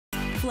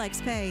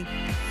FlexPay.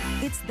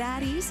 It's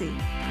that easy.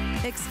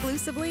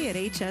 Exclusively at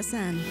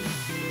HSN.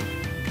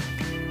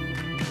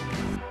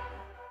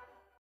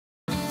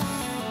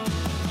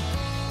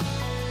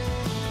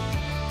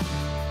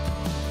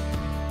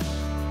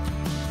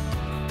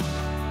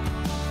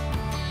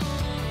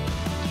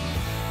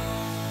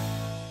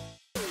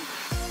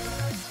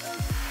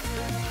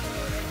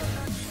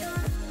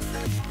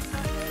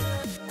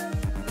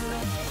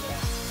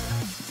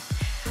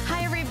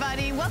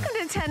 Welcome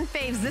to 10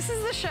 Faves. This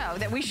is the show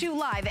that we shoot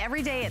live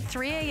every day at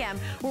 3 a.m.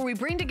 where we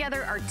bring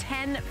together our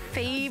 10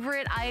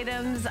 favorite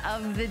items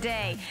of the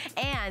day.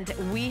 And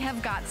we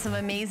have got some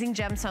amazing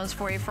gemstones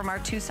for you from our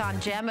Tucson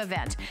Gem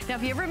event. Now,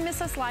 if you ever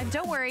miss us live,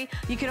 don't worry.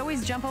 You can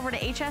always jump over to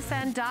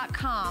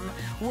hsn.com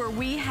where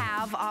we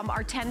have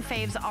our 10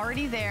 faves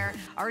already there,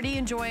 already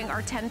enjoying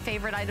our 10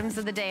 favorite items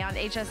of the day on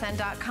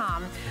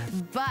hsn.com.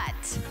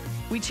 But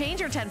we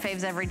change our 10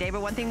 faves every day,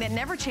 but one thing that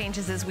never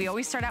changes is we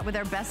always start out with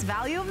our best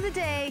value of the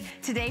day.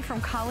 Today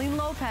from Colleen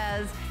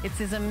Lopez, it's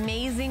this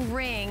amazing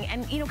ring.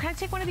 And you know, can I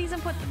take one of these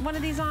and put one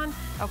of these on?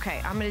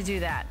 Okay, I'm gonna do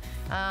that.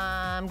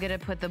 I'm gonna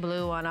put the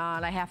blue one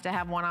on. I have to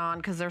have one on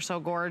because they're so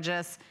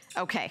gorgeous.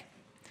 Okay,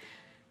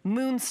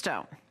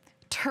 moonstone,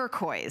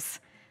 turquoise,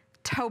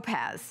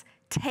 topaz.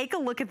 Take a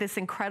look at this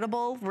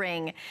incredible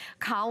ring.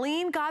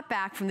 Colleen got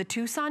back from the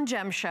Tucson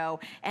Gem Show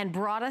and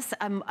brought us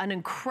an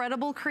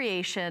incredible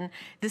creation.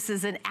 This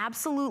is an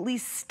absolutely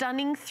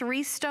stunning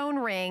 3-stone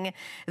ring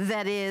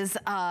that is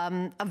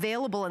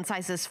available in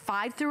sizes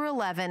 5 through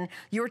 11.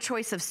 Your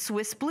choice of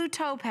Swiss blue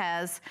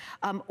topaz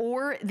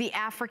or the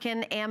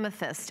African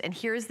amethyst. And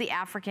here's the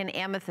African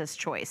amethyst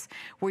choice,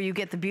 where you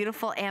get the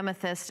beautiful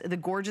amethyst, the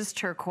gorgeous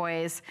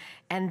turquoise,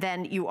 and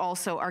then you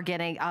also are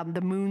getting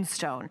the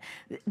moonstone.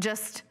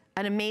 Just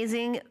an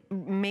amazing,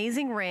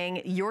 amazing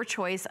ring, your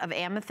choice of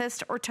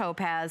amethyst or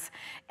topaz.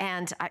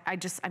 And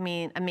I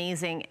mean,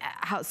 amazing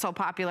how it's so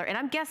popular. And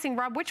I'm guessing,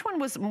 Rob, which one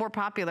was more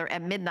popular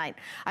at midnight?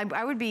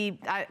 I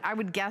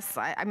would guess,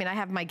 I mean, I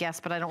have my guess,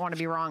 but I don't want to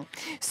be wrong.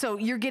 So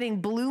you're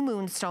getting blue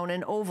moonstone,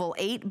 an oval,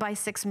 8 by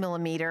 6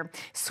 millimeter,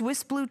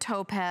 Swiss blue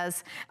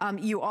topaz.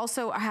 You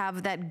also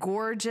have that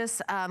gorgeous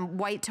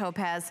white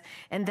topaz,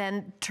 and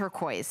then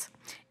turquoise.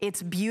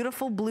 It's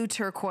beautiful blue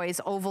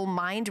turquoise, oval,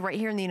 mined right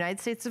here in the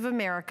United States of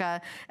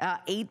America,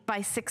 8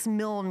 by 6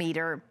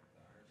 millimeter.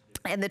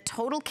 And the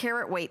total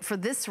carat weight for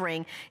this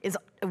ring is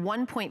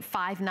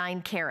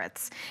 1.59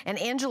 carats. And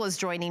Angela's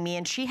joining me,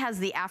 and she has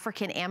the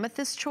African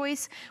amethyst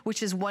choice,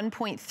 which is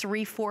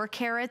 1.34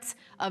 carats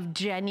of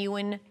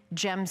genuine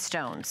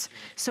gemstones.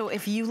 So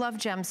if you love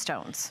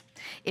gemstones,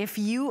 if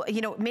you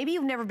know, maybe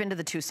you've never been to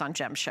the Tucson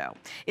Gem Show.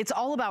 It's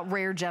all about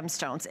rare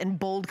gemstones and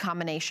bold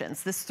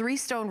combinations. This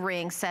 3-stone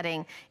ring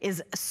setting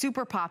is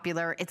super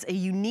popular. It's a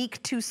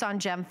unique Tucson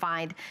gem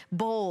find,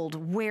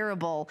 bold,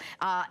 wearable,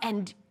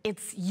 and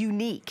it's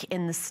unique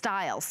in the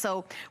style.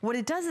 So what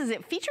it does is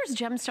it features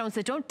gemstones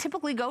that don't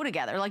typically go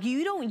together. Like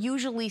you don't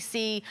usually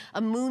see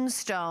a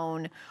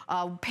moonstone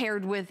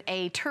paired with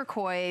a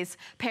turquoise,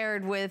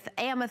 paired with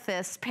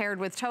amethyst, paired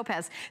with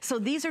topaz. So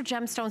these are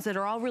gemstones that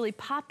are all really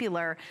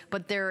popular,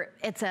 but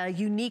it's a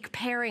unique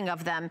pairing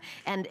of them.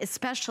 And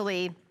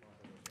especially,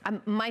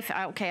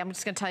 okay, I'm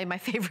just gonna tell you my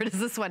favorite is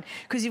this one,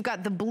 because you've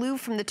got the blue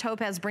from the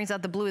topaz brings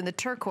out the blue in the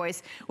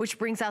turquoise, which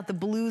brings out the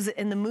blues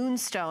in the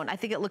moonstone. I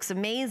think it looks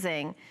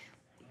amazing.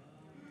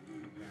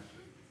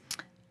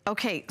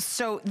 Okay,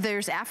 so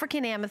there's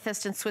African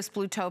amethyst and Swiss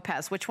blue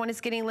topaz. Which one is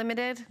getting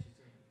limited?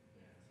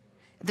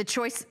 The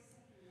choice.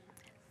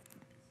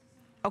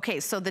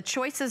 Okay, so the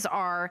choices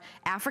are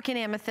African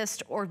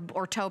amethyst or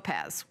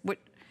topaz.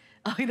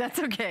 Oh, that's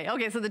okay.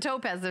 Okay, so the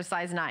topaz, their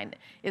size 9,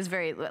 is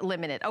very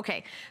limited.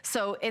 Okay,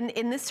 so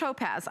in this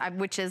topaz,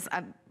 which is,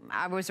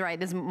 I was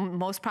right, is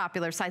most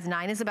popular, size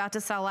 9 is about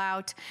to sell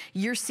out.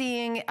 You're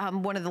seeing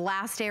one of the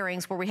last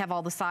airings where we have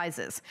all the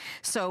sizes.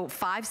 So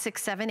 5,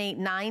 6, 7, 8,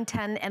 9,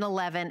 10, and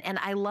 11. And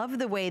I love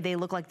the way they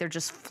look like they're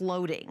just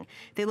floating.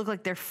 They look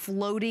like they're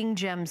floating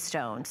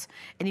gemstones.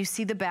 And you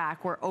see the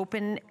back, we're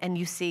open, and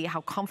you see how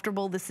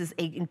comfortable this is.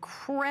 An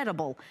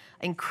incredible,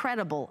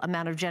 incredible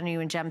amount of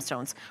genuine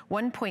gemstones.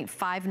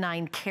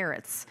 1.59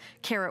 carats,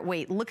 carat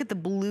weight. Look at the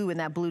blue in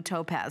that blue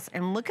topaz.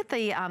 And look at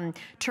the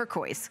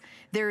turquoise.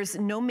 There's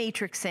no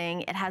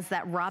matrixing. It has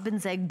that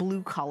robin's egg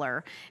blue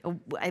color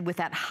with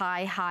that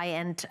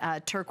high-end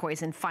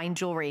turquoise and fine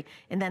jewelry.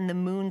 And then the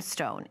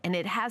moonstone. And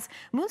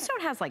moonstone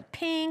has like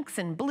pinks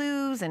and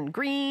blues and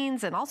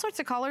greens and all sorts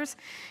of colors.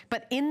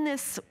 But in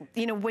this,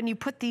 you know, when you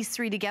put these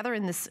three together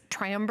in this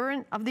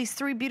triumvirate of these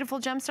 3 beautiful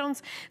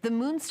gemstones, the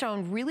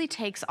moonstone really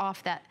takes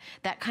off that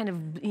kind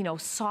of, you know,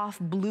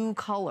 soft blue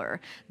color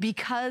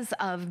because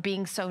of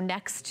being so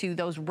next to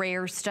those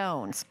rare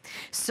stones.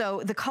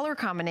 So the color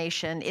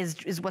combination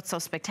is what's so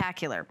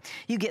spectacular.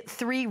 You get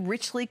 3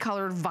 richly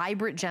colored,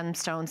 vibrant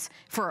gemstones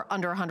for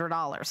under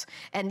 $100.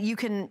 And you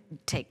can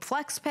take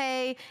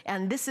FlexPay,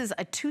 and this is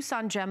a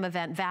Tucson Gem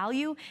event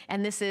value,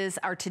 and this is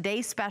our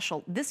today's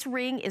special. This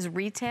ring is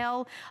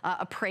retail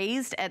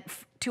appraised at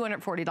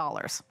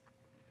 $240.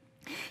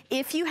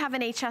 If you have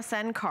an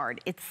HSN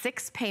card, it's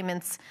 6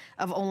 payments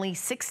of only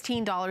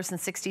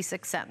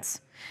 $16.66.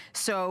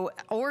 So,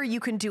 or you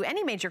can do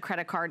any major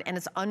credit card and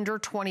it's under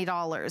 $20,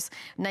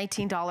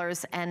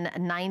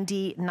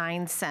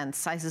 $19.99.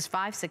 Sizes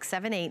 5, 6,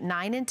 7, 8,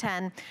 9, and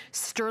 10,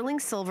 sterling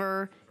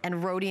silver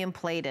and rhodium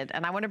plated.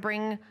 And I want to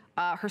bring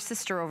her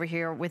sister over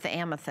here with the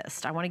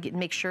amethyst. I want to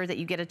make sure that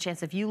you get a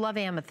chance. If you love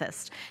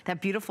amethyst, that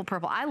beautiful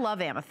purple. I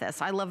love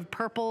amethyst. I love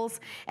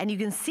purples. And you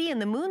can see in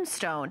the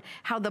moonstone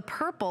how the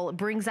purple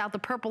brings out the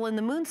purple in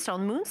the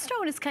moonstone.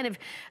 Moonstone is kind of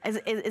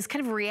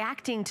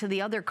reacting to the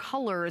other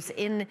colors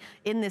in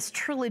this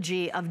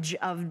trilogy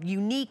of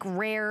unique,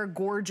 rare,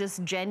 gorgeous,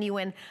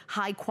 genuine,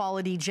 high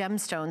quality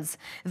gemstones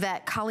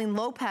that Colleen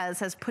Lopez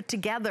has put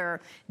together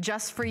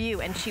just for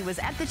you. And she was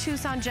at the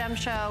Tucson Gem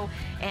Show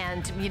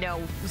and, you know,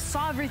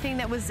 saw everything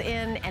that was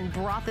in and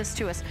brought this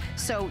to us.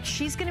 So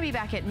she's gonna be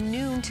back at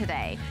noon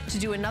today to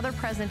do another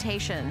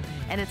presentation,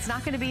 and it's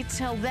not gonna be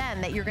till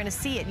then that you're gonna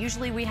see it.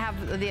 Usually we have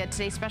the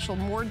today's special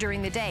more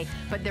during the day,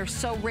 but they're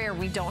so rare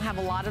we don't have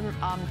a lot of them.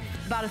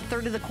 About a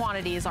third of the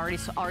quantity is already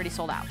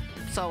sold out.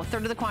 So a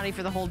third of the quantity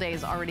for the whole day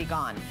is already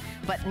gone.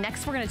 But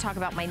next we're gonna talk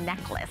about my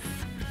necklace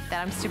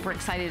that I'm super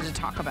excited to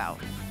talk about.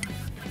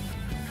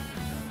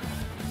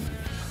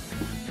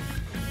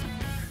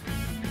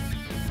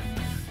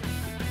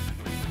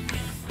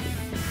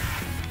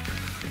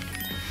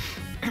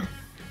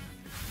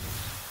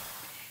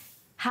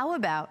 How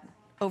about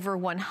over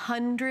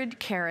 100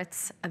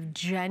 carats of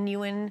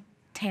genuine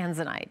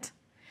tanzanite?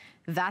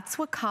 That's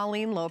what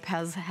Colleen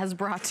Lopez has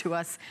brought to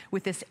us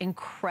with this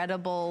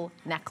incredible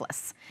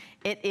necklace.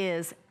 It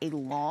is a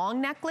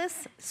long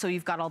necklace, so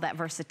you've got all that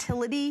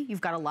versatility. You've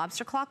got a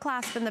lobster claw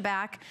clasp in the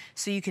back,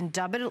 so you can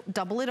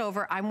double it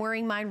over. I'm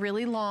wearing mine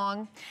really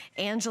long.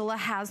 Angela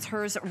has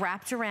hers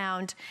wrapped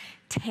around.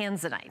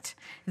 Tanzanite.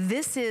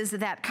 This is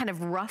that kind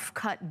of rough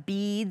cut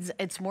beads.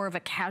 It's more of a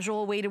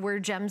casual way to wear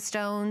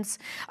gemstones.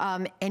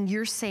 And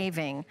you're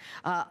saving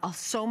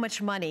so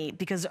much money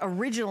because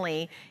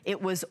originally it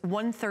was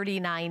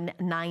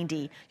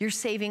 $139.90. You're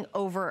saving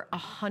over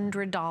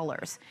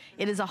 $100.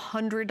 It is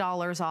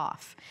 $100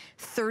 off.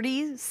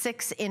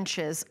 36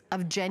 inches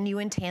of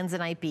genuine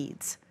tanzanite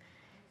beads.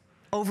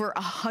 Over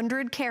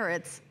 100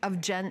 carats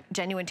of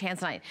genuine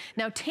tanzanite.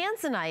 Now,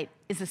 tanzanite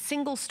is a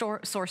single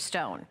source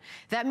stone.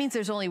 That means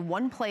there's only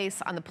one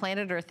place on the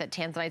planet Earth that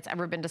tanzanite's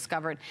ever been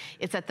discovered.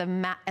 It's at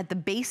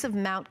the base of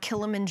Mount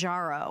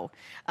Kilimanjaro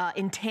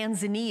in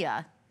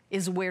Tanzania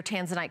is where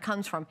tanzanite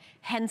comes from,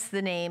 hence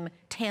the name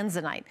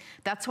tanzanite.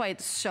 That's why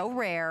it's so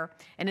rare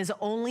and is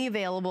only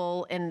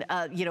available in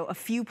you know, a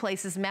few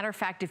places. Matter of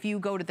fact, if you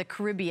go to the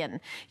Caribbean,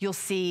 you'll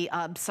see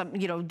some,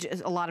 you know,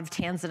 a lot of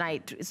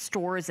tanzanite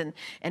stores, and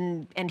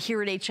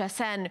here at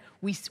HSN,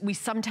 we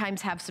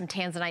sometimes have some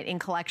tanzanite in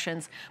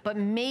collections, but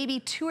maybe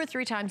 2 or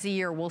 3 times a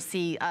year we'll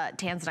see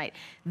tanzanite.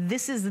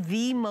 This is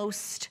the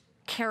most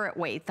carat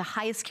weight, the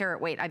highest carat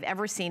weight I've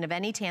ever seen of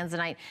any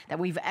tanzanite that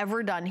we've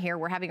ever done here.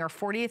 We're having our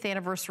 40th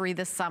anniversary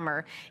this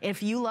summer.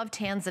 If you love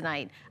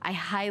tanzanite, I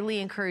highly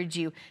encourage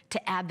you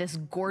to add this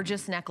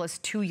gorgeous necklace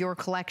to your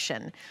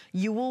collection.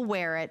 You will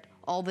wear it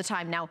all the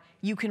time. Now,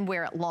 you can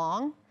wear it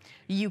long,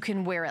 you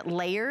can wear it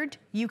layered,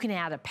 you can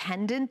add a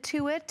pendant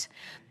to it,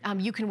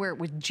 you can wear it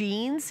with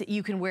jeans,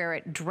 you can wear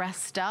it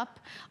dressed up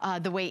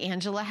the way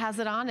Angela has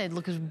it on. It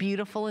looks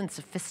beautiful and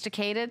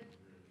sophisticated.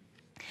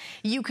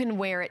 You can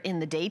wear it in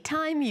the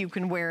daytime, you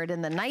can wear it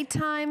in the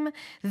nighttime.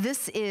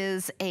 This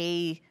is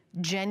a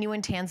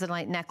genuine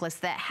tanzanite necklace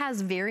that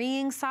has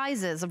varying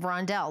sizes of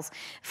rondelles,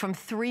 from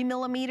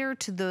 3mm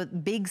to the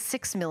big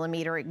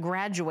 6mm. It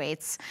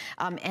graduates,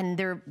 and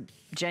they're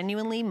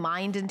genuinely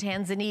mined in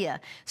Tanzania.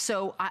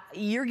 So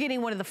you're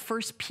getting one of the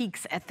first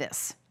peeks at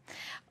this.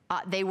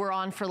 They were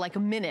on for like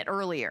a minute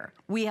earlier.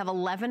 We have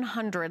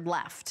 1,100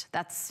 left.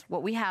 That's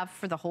what we have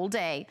for the whole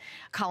day.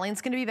 Colleen's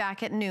gonna be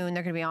back at noon.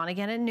 They're gonna be on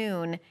again at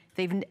noon.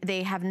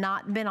 They have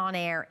not been on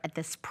air at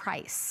this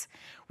price.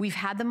 We've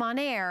had them on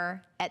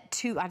air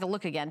at I have to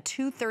look again,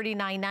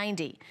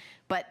 $239.90.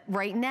 But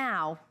right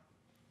now,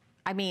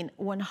 I mean,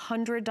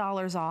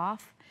 $100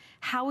 off.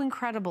 How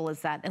incredible is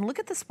that? And look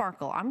at the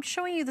sparkle. I'm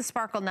showing you the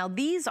sparkle. Now,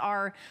 these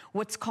are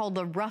what's called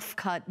the rough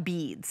cut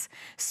beads.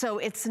 So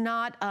it's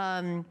not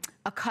a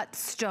cut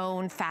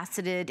stone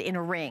faceted in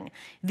a ring.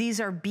 These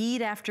are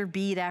bead after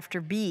bead after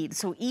bead.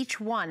 So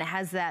each one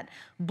has that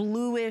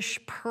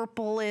bluish,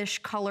 purplish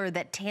color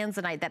that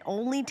tanzanite, that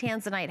only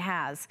tanzanite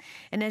has.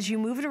 And as you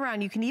move it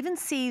around, you can even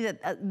see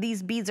that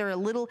these beads are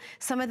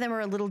some of them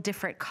are a little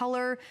different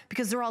color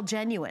because they're all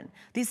genuine.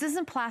 This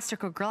isn't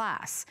plastic or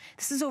glass.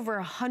 This is over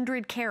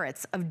 100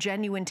 carats of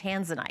genuine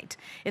tanzanite.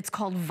 It's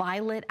called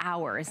Violet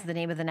Hour is the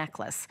name of the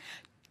necklace.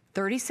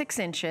 36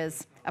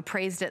 inches,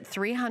 appraised at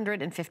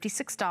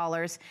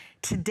 $356.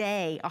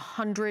 Today,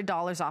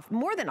 $100 off,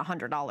 more than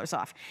 $100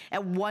 off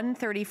at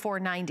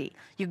 $134.90.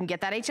 You can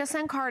get that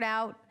HSN card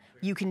out.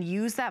 You can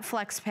use that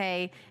flex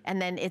pay,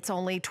 and then it's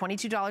only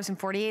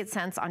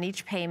 $22.48 on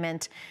each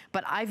payment.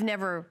 But I've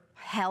never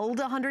held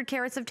 100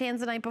 carats of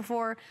tanzanite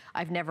before.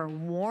 I've never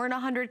worn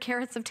 100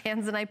 carats of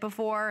tanzanite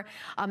before.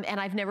 And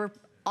I've never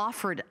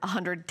offered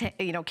 100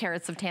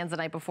 carats of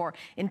tanzanite before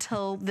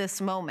until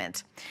this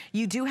moment.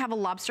 You do have a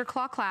lobster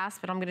claw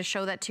clasp, and I'm gonna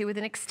show that to you with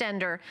an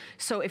extender.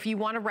 So if you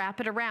wanna wrap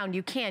it around,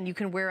 you can. You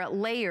can wear it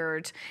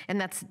layered, and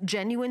that's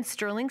genuine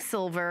sterling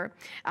silver.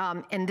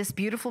 And this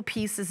beautiful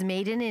piece is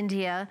made in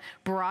India,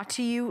 brought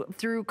to you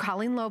through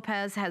Colleen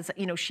Lopez. Has,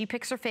 she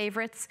picks her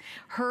favorites.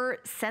 Her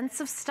sense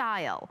of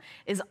style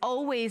is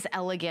always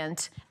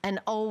elegant and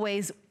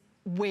always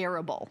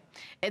wearable.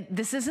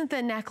 This isn't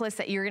the necklace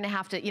that you're gonna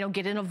have to,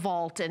 get in a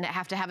vault and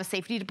have to have a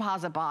safety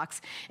deposit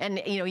box.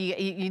 And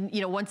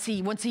once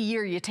a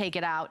year you take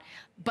it out.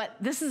 But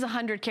this is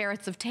 100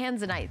 carats of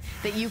tanzanite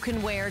that you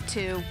can wear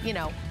to,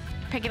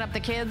 picking up the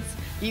kids.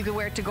 You can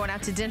wear it to going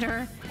out to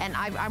dinner. And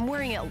I'm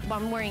wearing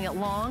it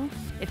long.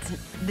 It's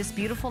this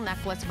beautiful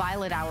necklace,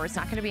 Violet Hour. It's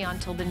not gonna be on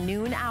till the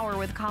noon hour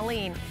with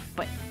Colleen,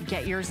 but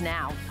get yours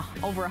now.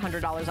 Over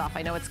 $100 off.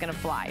 I know it's gonna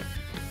fly.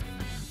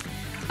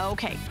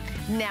 Okay.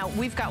 Now,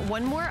 we've got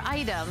one more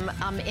item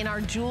in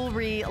our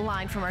jewelry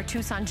line from our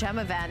Tucson Gem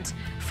event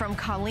from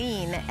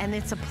Colleen, and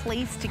it's a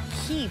place to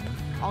keep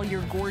all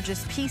your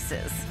gorgeous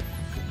pieces.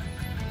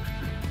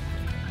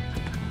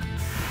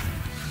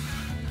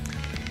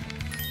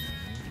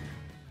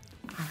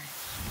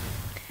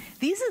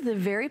 These are the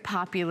very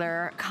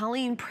popular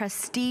Colleen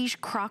Prestige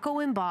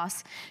Croco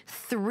Emboss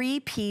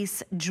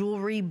 3-piece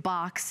jewelry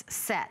box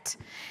set.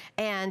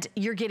 And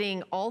you're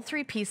getting all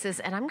 3 pieces,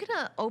 and I'm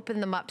gonna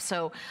open them up.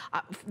 So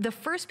the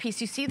first piece,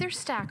 you see they're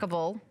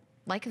stackable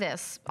like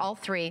this, all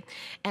 3,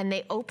 and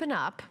they open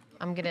up.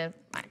 I'm gonna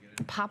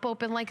pop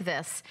open like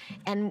this,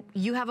 and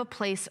you have a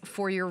place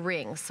for your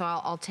rings. So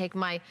I'll take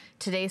my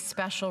today's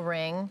special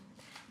ring,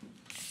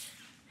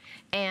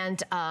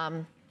 and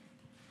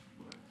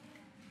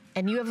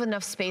you have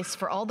enough space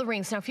for all the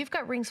rings. Now, if you've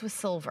got rings with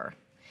silver,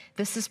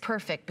 this is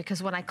perfect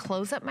because when I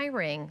close up my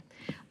ring,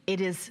 it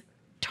is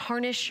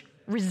tarnish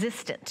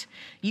resistant.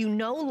 You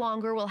no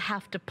longer will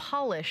have to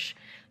polish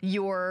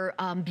your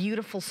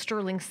beautiful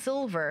sterling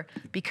silver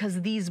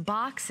because these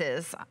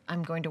boxes,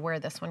 I'm going to wear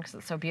this one because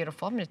it's so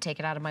beautiful. I'm going to take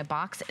it out of my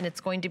box, and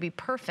it's going to be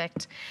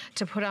perfect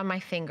to put on my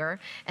finger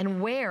and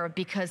wear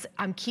because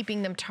I'm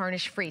keeping them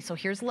tarnish free. So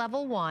here's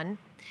level 1.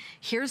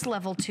 Here's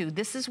level 2.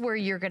 This is where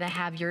you're gonna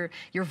have your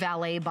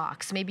valet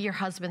box. Maybe your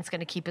husband's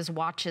gonna keep his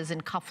watches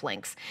and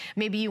cufflinks.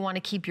 Maybe you wanna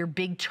keep your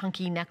big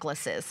chunky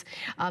necklaces.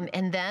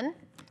 And then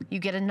you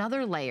get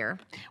another layer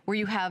where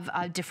you have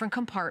different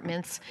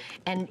compartments,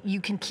 and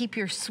you can keep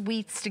your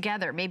suites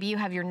together. Maybe you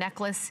have your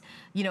necklace,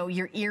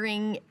 your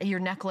earring, your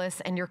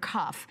necklace, and your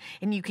cuff,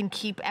 and you can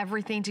keep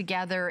everything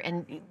together,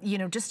 and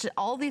just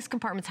all these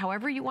compartments,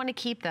 however you want to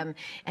keep them,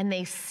 and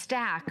they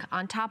stack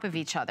on top of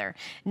each other.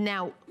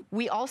 Now,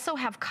 we also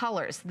have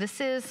colors.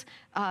 This is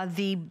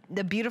the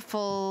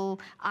beautiful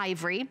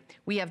ivory.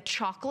 We have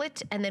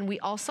chocolate, and then we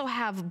also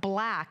have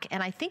black,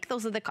 and I think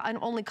those are the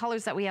only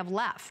colors that we have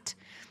left.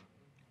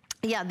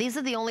 Yeah, these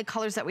are the only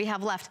colors that we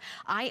have left.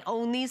 I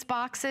own these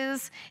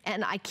boxes,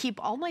 and I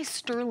keep all my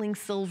sterling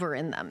silver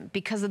in them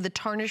because of the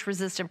tarnish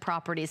resistant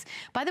properties.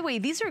 By the way,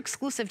 these are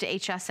exclusive to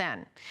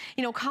HSN.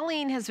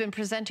 Colleen has been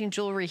presenting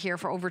jewelry here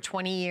for over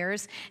 20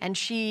 years, and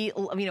she,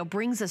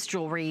 brings us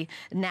jewelry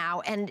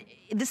now, and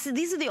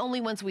these are the only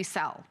ones we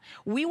sell.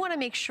 We wanna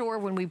make sure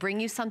when we bring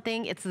you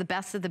something, it's the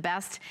best of the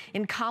best.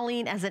 And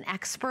Colleen, as an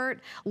expert,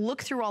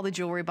 looked through all the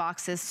jewelry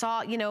boxes,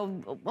 saw,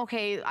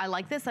 okay, I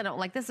like this, I don't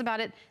like this about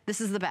it,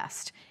 this is the best.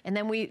 And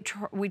then we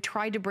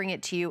tried to bring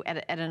it to you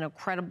at an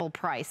incredible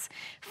price,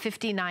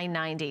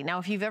 $59.90. Now,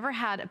 if you've ever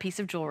had a piece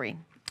of jewelry,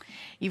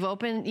 you've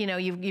opened,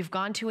 you've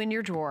gone to in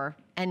your drawer,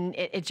 and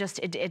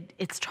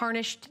it's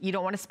tarnished, you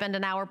don't want to spend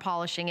an hour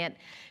polishing it,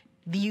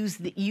 use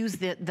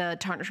the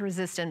tarnish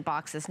resistant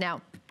boxes.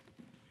 Now,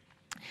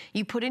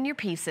 you put in your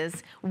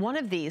pieces. One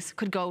of these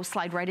could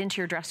slide right into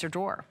your dresser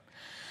drawer.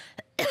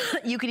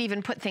 You could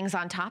even put things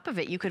on top of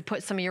it. You could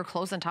put some of your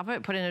clothes on top of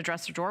it, put it in a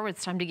dresser drawer when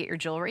it's time to get your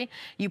jewelry.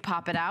 You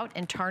pop it out,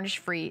 and tarnish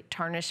free,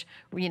 tarnish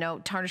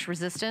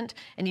resistant,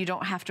 and you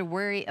don't have to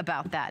worry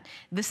about that.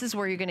 This is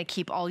where you're gonna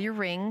keep all your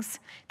rings.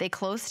 They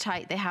close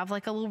tight. They have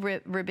like a little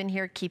ribbon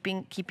here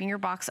keeping your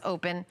box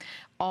open.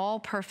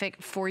 All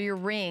perfect for your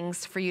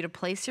rings, for you to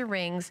place your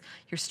rings,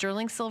 your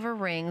sterling silver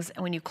rings,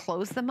 and when you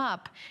close them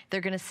up,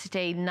 they're gonna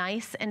stay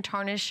nice and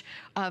tarnish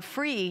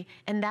free,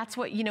 and that's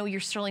what,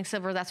 your sterling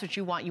silver, that's what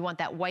you want. You want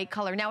that white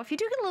color. Now, if you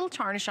do get a little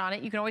tarnish on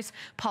it, you can always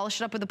polish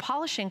it up with a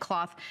polishing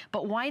cloth,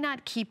 but why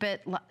not keep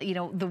it,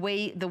 the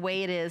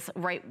way it is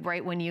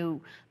right when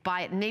you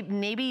buy it?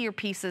 Maybe your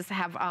pieces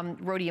have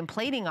rhodium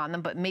plating on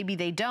them, but maybe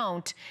they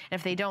don't. And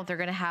if they don't, they're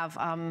gonna have,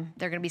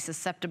 they're gonna be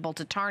susceptible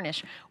to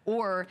tarnish.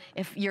 Or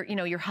if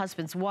your your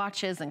husband's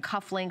watches and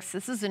cufflinks.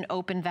 This is an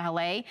open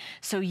valet,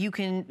 so you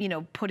can, you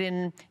know, put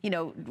in, you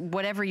know,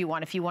 whatever you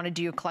want. If you want to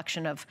do a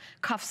collection of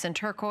cuffs and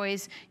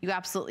turquoise, you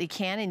absolutely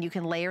can, and you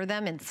can layer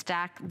them and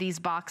stack these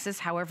boxes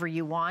however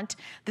you want.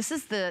 This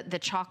is the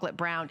chocolate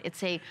brown.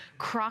 It's a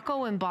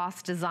croco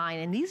embossed design,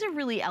 and these are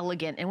really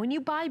elegant. And when you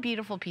buy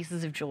beautiful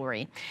pieces of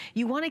jewelry,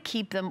 you want to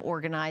keep them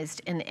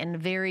organized and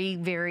very,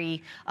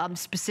 very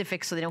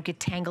specific so they don't get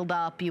tangled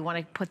up. You want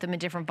to put them in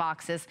different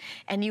boxes.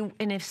 And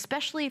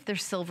especially if they're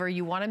silver,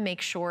 you want to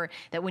make sure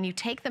that when you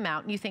take them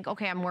out and you think,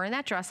 okay, I'm wearing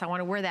that dress, I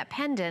want to wear that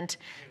pendant,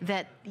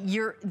 that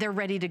they're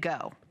ready to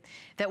go.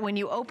 That when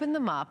you open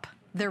them up,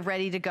 they're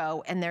ready to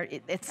go, and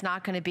it's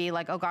not gonna be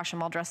like, oh gosh,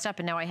 I'm all dressed up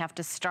and now I have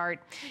to start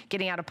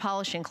getting out a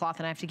polishing cloth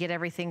and I have to get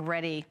everything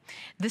ready.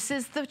 This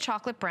is the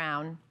chocolate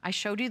brown. I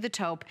showed you the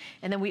taupe,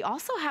 and then we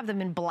also have them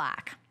in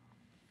black.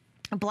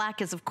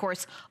 Black is, of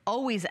course,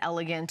 always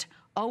elegant,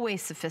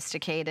 always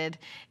sophisticated,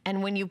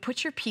 and when you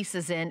put your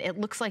pieces in, it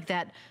looks like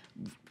that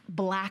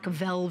black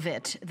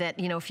velvet that,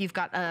 you know, if you've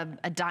got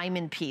a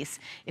diamond piece,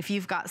 if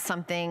you've got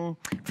something,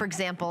 for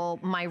example,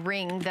 my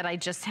ring that I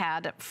just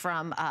had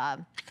from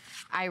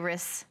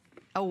Iris,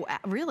 oh,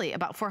 really,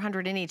 about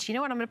 400 in each. You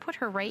know what, I'm gonna put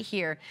her right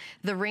here.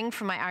 The ring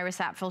from my Iris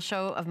Apfel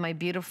show of my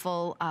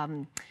beautiful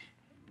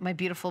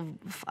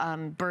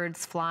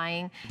birds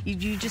flying.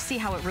 You just see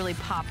how it really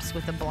pops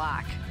with the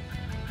black.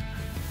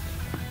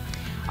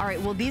 All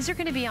right, well, these are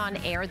gonna be on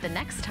air the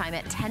next time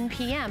at 10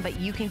 p.m., but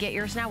you can get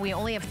yours now. We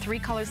only have 3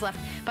 colors left.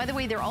 By the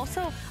way, they're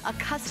also a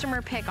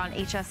customer pick on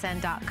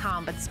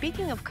hsn.com. But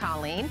speaking of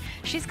Colleen,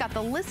 she's got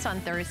the list on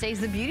Thursdays.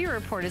 The Beauty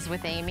Report is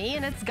with Amy,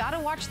 and it's Gotta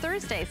Watch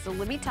Thursday. So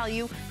let me tell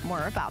you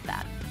more about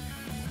that.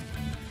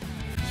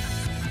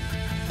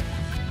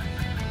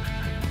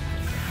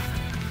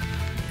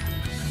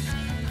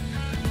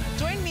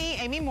 Join me,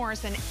 Amy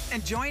Morrison,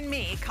 and join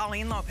me,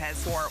 Colleen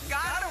Lopez, for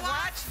Gotta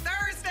Watch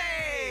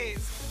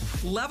Thursdays!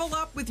 Level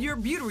up with your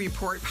Beauty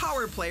Report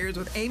Power Players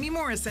with Amy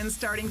Morrison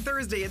starting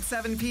Thursday at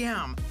 7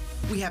 p.m.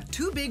 We have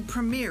 2 big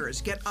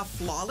premieres. Get a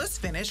flawless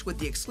finish with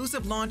the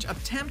exclusive launch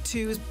of Temp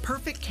 2's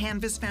Perfect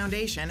Canvas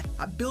Foundation,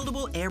 a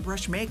buildable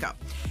airbrush makeup.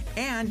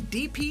 And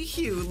DP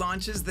Hue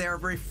launches their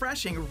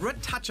refreshing Root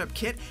Touch-Up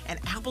Kit and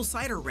Apple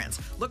Cider Rinse.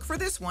 Look for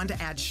this one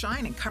to add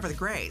shine and cover the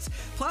grays.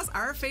 Plus,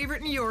 our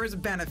favorite and yours,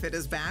 Benefit,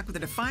 is back with a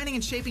defining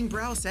and shaping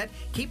brow set.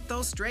 Keep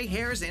those stray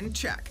hairs in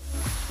check.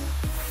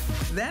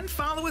 Then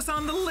follow us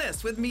on the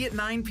list with me at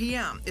 9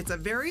 p.m. It's a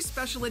very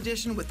special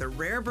edition with the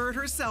rare bird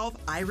herself,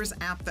 Iris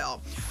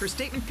Apfel. Her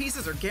statement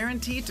pieces are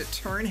guaranteed to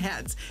turn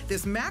heads.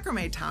 This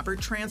macrame topper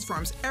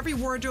transforms every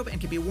wardrobe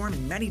and can be worn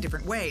in many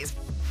different ways.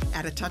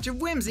 Add a touch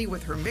of whimsy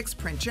with her mixed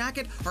print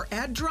jacket, or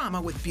add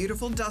drama with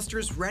beautiful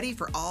dusters ready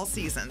for all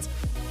seasons.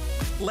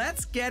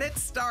 Let's get it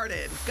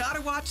started.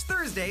 Gotta Watch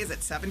Thursdays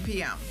at 7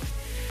 p.m.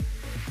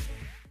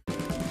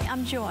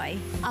 I'm Joy.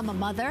 I'm a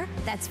mother,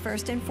 that's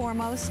first and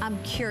foremost. I'm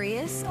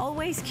curious,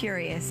 always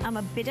curious. I'm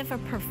a bit of a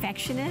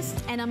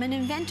perfectionist, and I'm an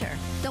inventor.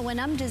 So when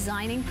I'm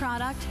designing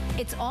product,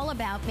 it's all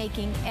about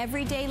making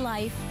everyday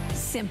life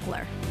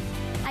simpler.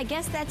 I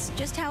guess that's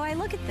just how I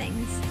look at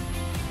things.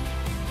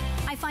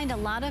 I find a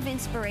lot of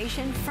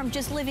inspiration from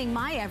just living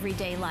my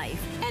everyday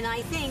life. And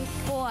I think,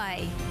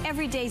 boy,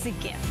 every day's a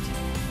gift.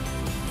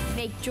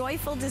 Make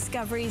joyful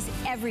discoveries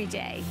every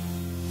day.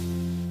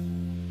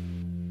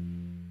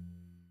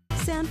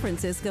 San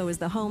Francisco is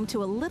the home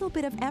to a little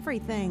bit of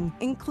everything,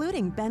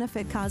 including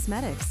Benefit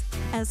Cosmetics.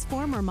 As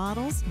former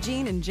models,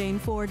 Jean and Jane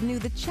Ford knew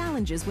the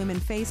challenges women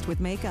faced with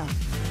makeup.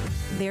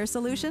 Their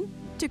solution?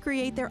 To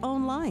create their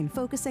own line,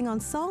 focusing on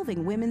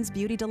solving women's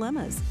beauty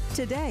dilemmas.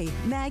 Today,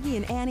 Maggie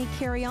and Annie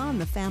carry on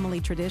the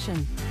family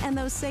tradition. And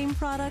those same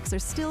products are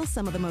still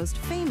some of the most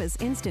famous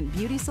instant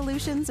beauty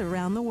solutions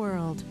around the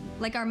world.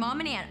 Like our mom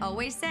and aunt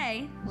always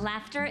say,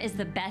 laughter is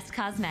the best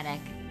cosmetic.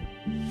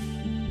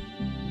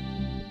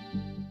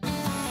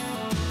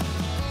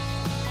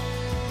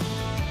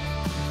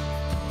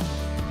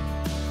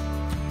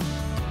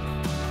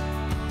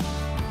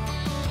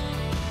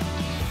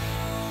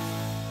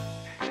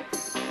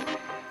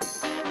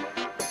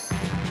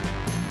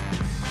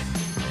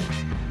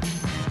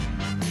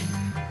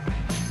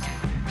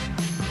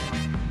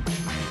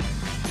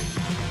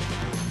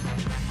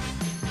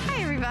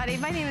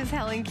 My name is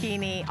Helen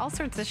Keeney. All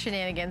sorts of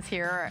shenanigans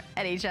here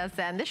at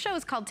HSN. This show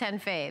is called 10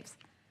 Faves.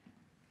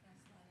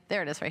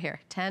 There it is right here,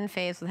 10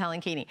 Faves with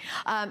Helen Keeney.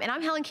 And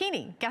I'm Helen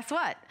Keeney, guess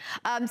what?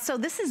 So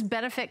this is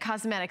Benefit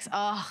Cosmetics.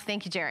 Oh,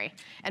 thank you, Jerry.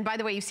 And by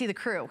the way, you see the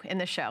crew in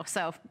this show,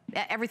 so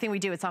everything we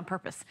do, it's on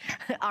purpose.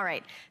 All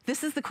right,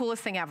 this is the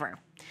coolest thing ever.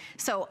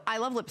 So I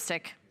love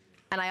lipstick,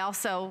 and I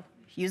also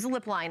use a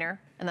lip liner,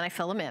 and then I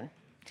fill them in.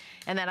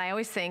 And then I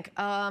always think,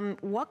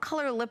 what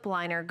color lip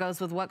liner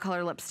goes with what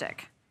color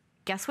lipstick?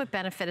 Guess what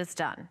Benefit has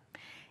done?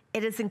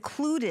 It is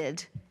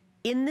included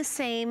in the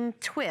same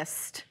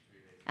twist,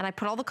 and I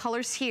put all the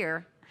colors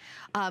here,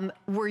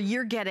 where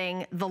you're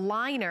getting the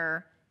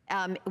liner,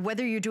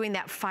 whether you're doing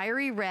that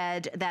fiery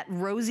red, that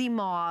rosy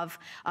mauve,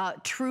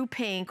 true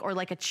pink, or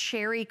like a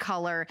cherry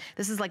color.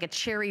 This is like a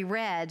cherry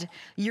red.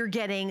 You're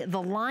getting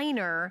the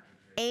liner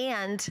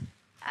and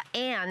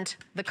and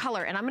the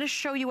color. And I'm gonna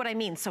show you what I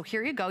mean. So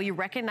here you go. You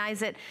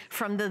recognize it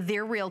from the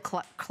They're Real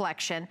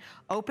collection.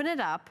 Open it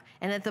up,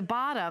 and at the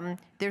bottom,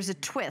 there's a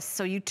twist.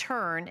 So you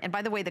turn, and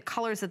by the way, the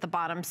color's at the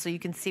bottom so you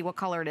can see what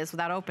color it is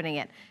without opening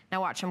it.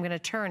 Now watch, I'm gonna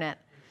turn it.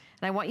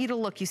 And I want you to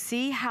look. You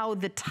see how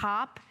the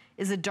top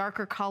is a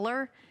darker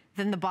color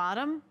than the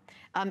bottom?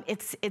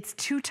 It's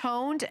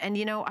two-toned, and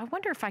you know, I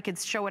wonder if I could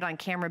show it on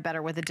camera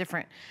better with a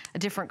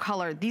different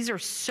color. These are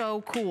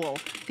so cool.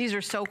 These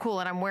are so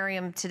cool, and I'm wearing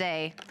them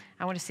today.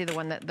 I want to see the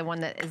one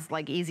that is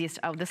like easiest.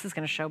 Oh, this is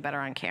going to show better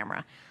on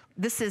camera.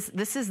 This is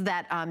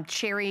that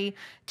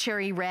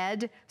cherry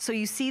red. So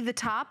you see the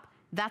top,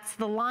 that's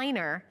the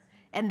liner,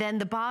 and then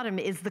the bottom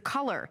is the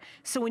color.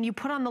 So when you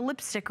put on the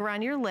lipstick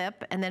around your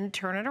lip and then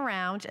turn it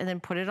around and then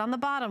put it on the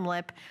bottom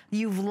lip,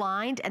 you've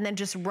lined and then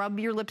just rub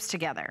your lips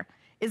together.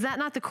 Is that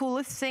not the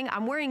coolest thing?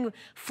 I'm wearing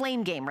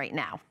Flame Game right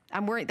now.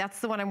 That's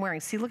the one I'm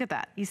wearing. See, look at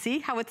that. You see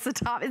how it's the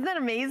top? Isn't that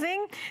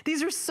amazing?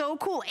 These are so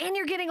cool, and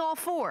you're getting all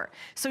four.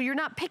 So you're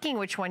not picking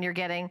which one you're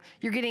getting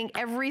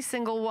every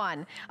single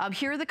one.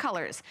 Here are the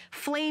colors.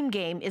 Flame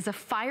Game is a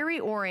fiery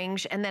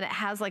orange, and then it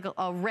has like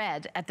a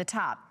red at the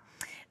top.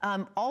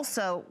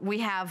 Also, we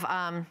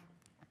have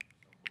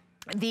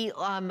the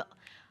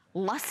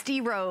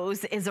Lusty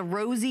Rose is a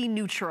rosy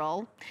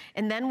neutral.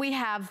 And then we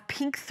have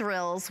Pink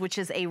Thrills, which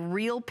is a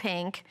real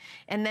pink.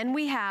 And then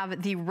we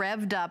have the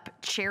revved up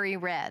Cherry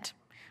Red.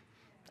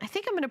 I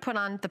think I'm gonna put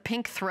on the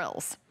Pink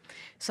Thrills.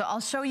 So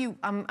I'll show you,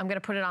 I'm gonna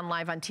put it on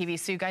live on TV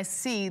so you guys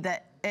see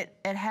that it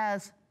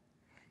has,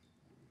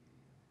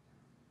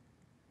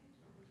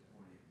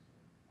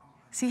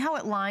 see how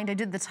it lined? I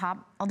did the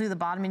top, I'll do the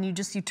bottom, and you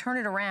turn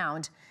it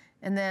around,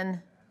 and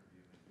then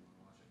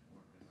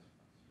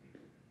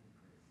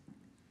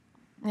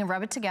and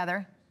rub it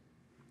together.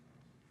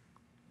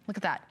 Look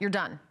at that, you're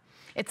done.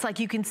 It's like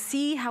you can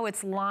see how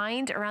it's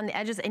lined around the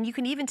edges, and you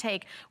can even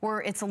take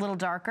where it's a little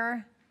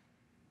darker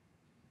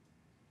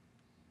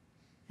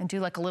and do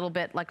like a little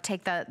bit, like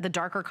take the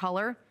darker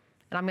color,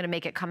 and I'm gonna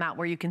make it come out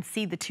where you can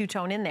see the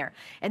two-tone in there.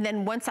 And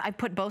then once I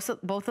put both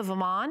of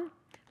them on,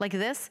 like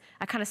this,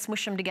 I kind of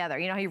smush them together.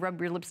 You know how you rub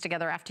your lips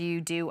together after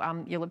you do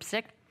your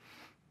lipstick?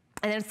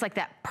 And then it's like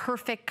that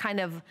perfect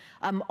kind of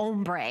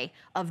ombre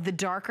of the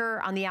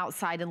darker on the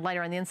outside and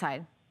lighter on the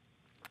inside.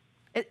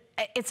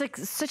 It's like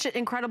such an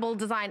incredible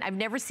design. I've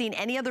never seen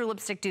any other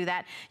lipstick do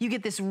that. You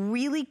get this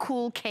really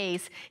cool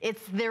case.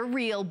 It's their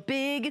real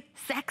big,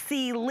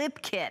 sexy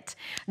lip kit.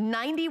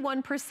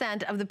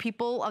 91% of the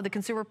people of the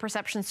Consumer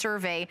Perception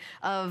Survey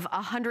of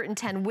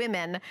 110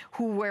 women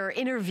who were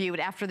interviewed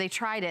after they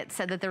tried it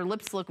said that their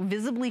lips look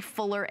visibly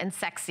fuller and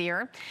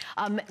sexier.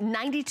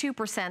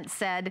 92%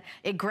 said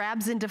it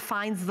grabs and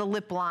defines the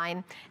lip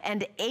line,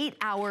 and 8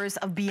 hours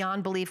of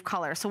beyond belief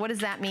color. So what does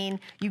that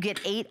mean? You get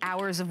 8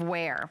 hours of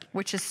wear,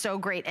 which is so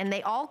great. And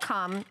they all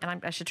come,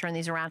 and I should turn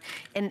these around,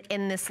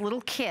 in this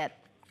little kit.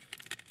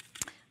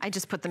 I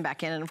just put them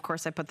back in, and of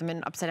course I put them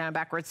in upside down and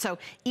backwards. So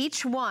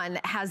each one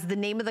has the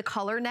name of the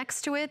color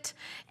next to it.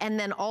 And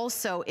then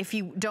also, if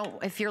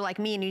you're like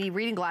me and you need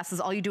reading glasses,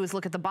 all you do is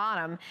look at the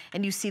bottom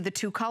and you see the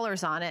two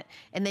colors on it.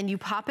 And then you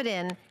pop it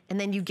in, and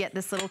then you get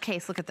this little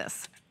case. Look at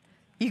this.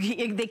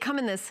 They come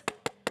in this,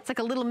 it's like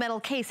a little metal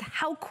case.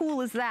 How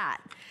cool is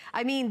that?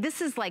 I mean,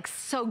 this is like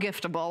so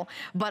giftable,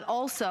 but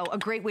also a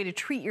great way to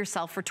treat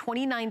yourself for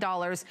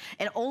 $29,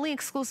 and only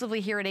exclusively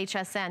here at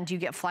HSN do you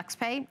get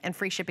FlexPay and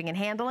free shipping and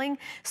handling.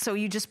 So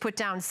you just put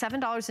down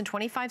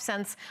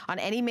 $7.25 on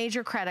any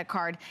major credit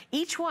card.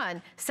 Each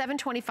one,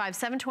 $7.25,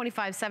 $7.25,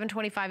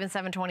 $7.25,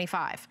 and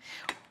 $7.25.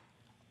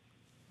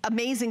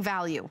 Amazing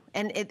value,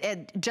 and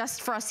it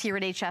just for us here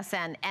at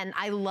HSN. And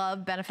I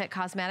love Benefit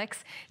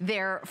Cosmetics.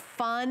 They're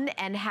fun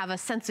and have a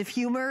sense of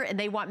humor, and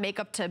they want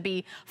makeup to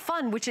be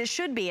fun, which it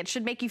should be. It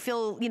should make you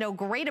feel, you know,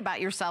 great about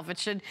yourself. It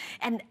should.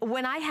 And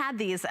when I had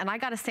these, and I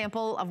got a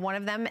sample of one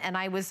of them, and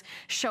I was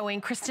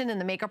showing Kristen in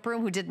the makeup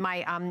room, who did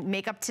my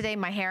makeup today,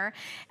 my hair,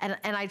 and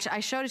I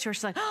showed it to her.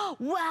 She's like, oh,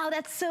 wow,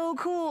 that's so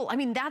cool. I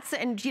mean,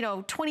 and you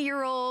know,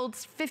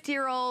 20-year-olds,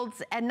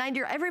 50-year-olds, and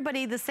 90-year-olds,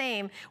 everybody the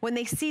same when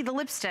they see the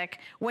lipstick.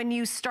 When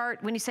you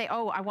say,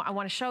 oh, I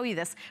want to show you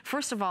this,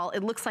 first of all,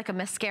 it looks like a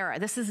mascara.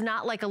 This is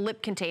not like a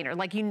lip container.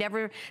 Like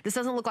this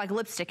doesn't look like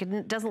lipstick.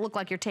 It doesn't look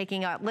like you're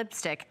taking out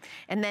lipstick.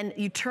 And then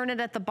you turn it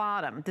at the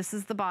bottom. This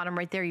is the bottom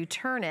right there. You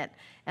turn it,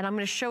 and I'm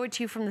going to show it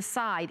to you from the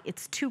side.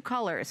 It's two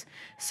colors.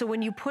 So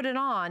when you put it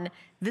on,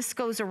 this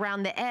goes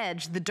around the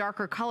edge, the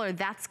darker color,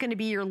 that's gonna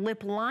be your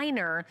lip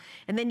liner.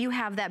 And then you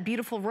have that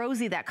beautiful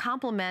rosy, that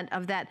complement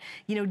of that,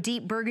 you know,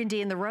 deep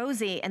burgundy and the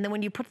rosy. And then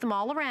when you put them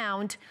all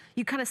around,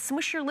 you kind of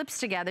smush your lips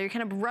together, you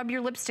kind of rub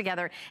your lips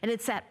together, and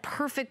it's that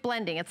perfect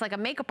blending. It's like a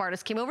makeup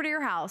artist came over to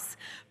your house,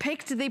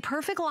 picked the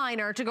perfect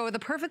liner to go with the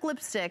perfect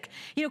lipstick,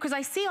 you know, because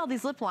I see all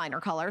these lip liner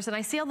colors, and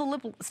I see all the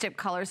lipstick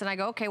colors, and I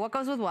go, okay, what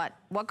goes with what?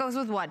 What goes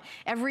with what?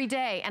 Every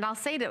day. And I'll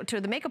say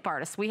to the makeup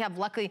artist, we have,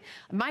 luckily,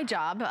 my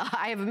job,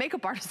 I have a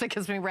makeup artist that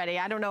gets me ready.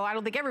 I don't know, I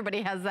don't think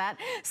everybody has that.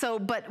 So,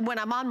 but when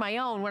I'm on my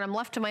own, when I'm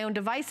left to my own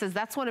devices,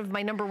 that's one of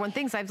my #1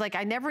 things. I was like,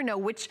 I never know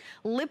which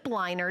lip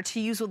liner to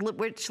use with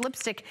which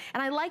lipstick,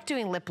 and I like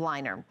doing lip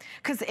liner.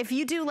 Because if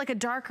you do like a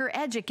darker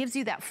edge, it gives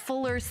you that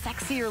fuller,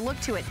 sexier look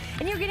to it.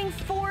 And you're getting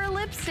 4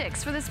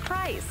 lipsticks for this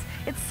price.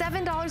 It's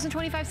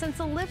 $7.25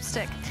 a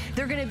lipstick.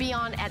 They're gonna be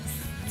on at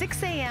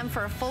 6 a.m.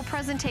 for a full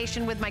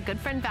presentation with my good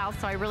friend Val,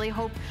 so I really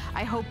hope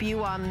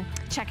you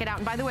check it out.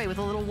 And by the way, with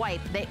a little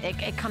wipe,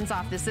 it comes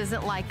off. This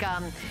isn't like,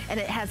 and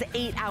it has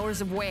 8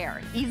 hours of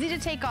wear. Easy to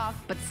take off,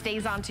 but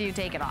stays on till you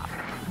take it off.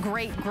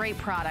 Great, great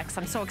products.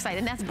 I'm so excited,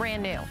 and that's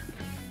brand new.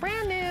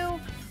 Brand new.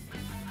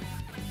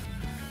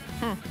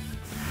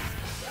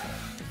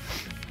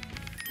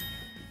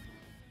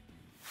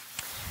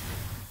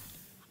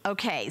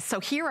 Okay, so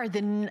here are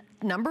the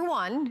number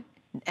 1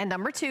 and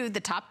number 2, the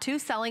top 2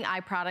 selling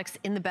eye products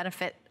in the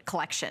Benefit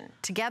collection,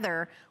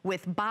 together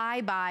with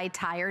Bye Bye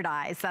Tired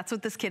Eyes. That's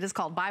what this kit is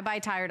called, Bye Bye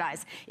Tired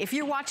Eyes. If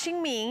you're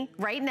watching me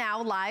right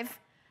now live,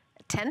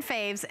 10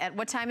 Faves, at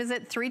what time is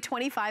it?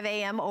 3:25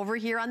 a.m. over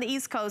here on the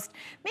East Coast.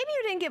 Maybe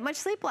you didn't get much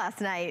sleep last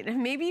night.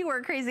 Maybe you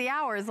work crazy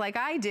hours like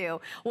I do.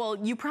 Well,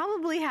 you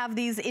probably have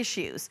these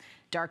issues.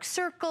 Dark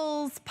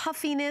circles,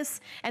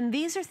 puffiness, and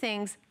these are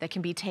things that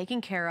can be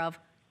taken care of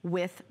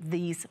with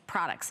these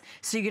products.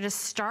 So you're gonna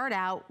start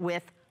out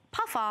with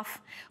Puff Off.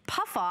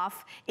 Puff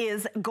Off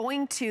is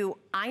going to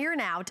iron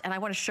out, and I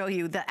wanna show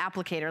you the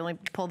applicator. Let me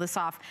pull this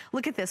off.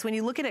 Look at this, when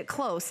you look at it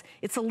close,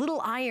 it's a little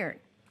iron.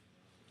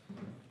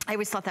 I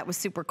always thought that was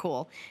super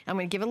cool. I'm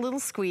gonna give it a little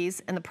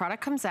squeeze, and the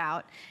product comes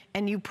out,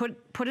 and you put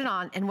it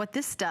on, and what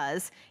this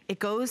does, it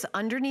goes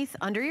underneath,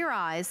 under your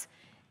eyes,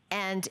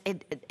 and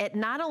it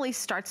not only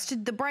starts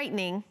the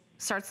brightening,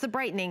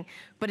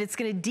 but it's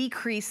gonna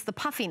decrease the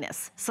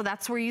puffiness. So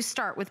that's where you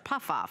start with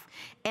Puff Off.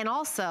 And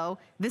also,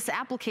 this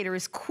applicator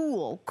is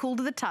cool to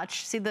the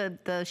touch. See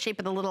the shape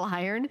of the little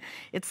iron?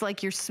 It's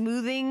like you're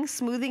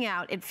smoothing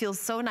out. It feels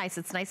so nice.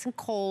 It's nice and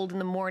cold in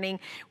the morning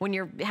when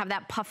you have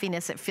that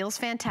puffiness. It feels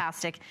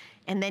fantastic.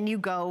 And then you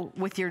go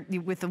with the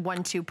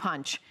 1-2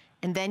 punch.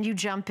 And then you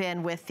jump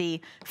in with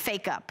the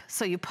Fake Up.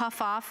 So you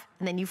puff off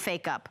and then you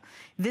fake up.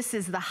 This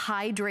is the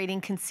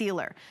hydrating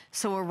concealer.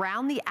 So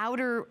around the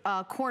outer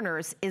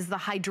corners is the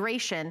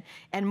hydration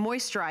and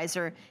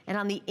moisturizer, and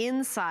on the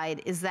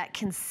inside is that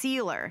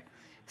concealer.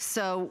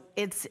 So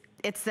it's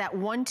that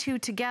 1-2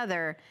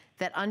 together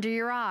that under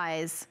your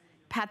eyes,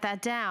 pat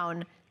that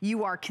down,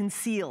 you are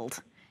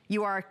concealed.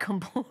 You are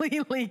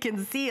completely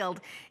concealed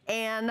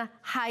and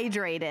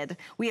hydrated.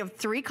 We have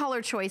 3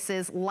 color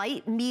choices,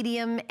 light,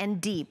 medium,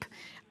 and deep.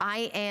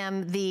 I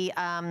am the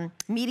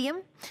medium,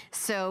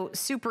 so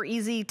super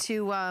easy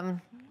to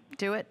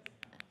do it.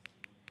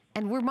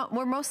 And we're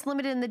most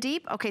limited in the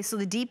deep. Okay, so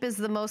the deep is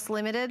the most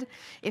limited.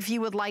 If you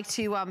would like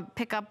to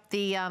pick up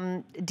the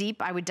deep,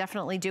 I would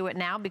definitely do it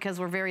now because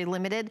we're very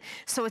limited.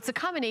 So it's a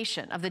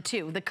combination of the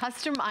 2. The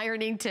custom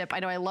ironing tip, I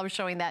know I love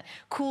showing that,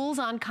 cools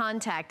on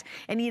contact.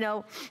 And you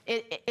know,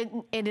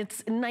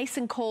 it's nice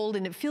and cold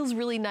and it feels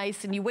really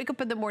nice. And you wake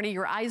up in the morning,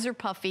 your eyes are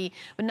puffy.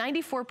 But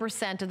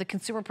 94% of the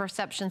consumer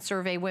perception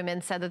survey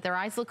women said that their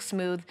eyes look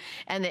smooth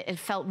and it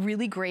felt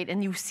really great.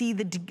 And you see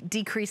the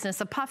decreaseness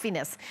of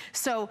puffiness.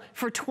 So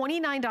for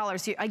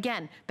 $29,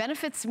 again,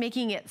 Benefit's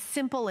making it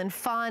simple and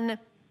fun.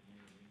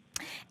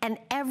 And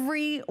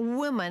every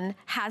woman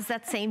has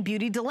that same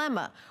beauty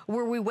dilemma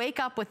where we wake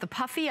up with the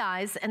puffy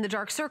eyes and the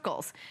dark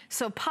circles.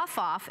 So Puff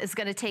Off is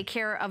gonna take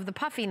care of the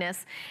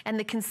puffiness, and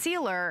the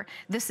concealer,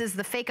 this is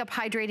the Fake Up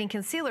Hydrating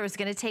Concealer, is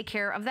gonna take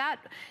care of that.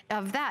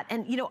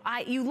 And you know,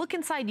 you look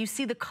inside, you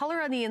see the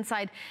color on the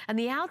inside, and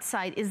the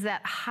outside is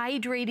that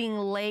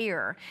hydrating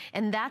layer.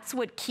 And that's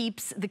what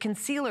keeps the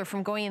concealer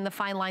from going in the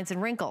fine lines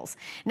and wrinkles.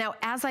 Now,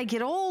 as I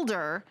get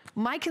older,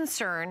 my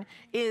concern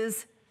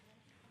is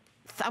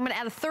I'm gonna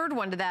add a 3rd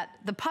one to that,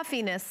 the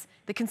puffiness,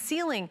 the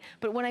concealing,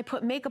 but when I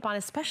put makeup on,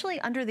 especially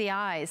under the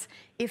eyes,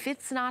 if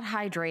it's not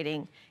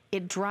hydrating,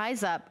 it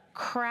dries up,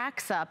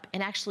 cracks up,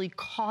 and actually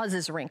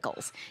causes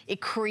wrinkles. It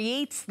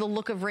creates the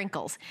look of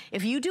wrinkles.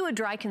 If you do a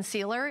dry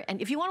concealer,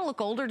 and if you wanna look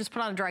older, just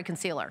put on a dry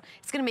concealer.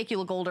 It's gonna make you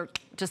look older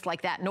just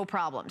like that, no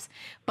problems.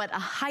 But a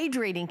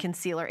hydrating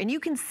concealer, and you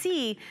can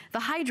see the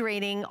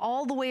hydrating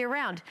all the way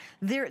around.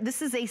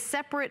 This is a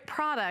separate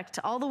product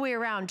all the way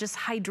around, just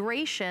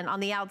hydration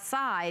on the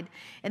outside,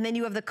 and then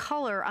you have the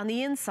color on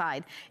the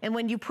inside. And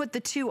when you put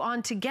the 2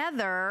 on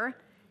together,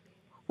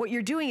 what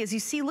you're doing is you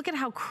see, look at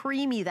how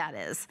creamy that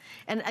is.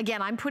 And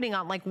again, I'm putting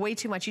on like way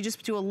too much. You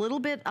just do a little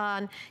bit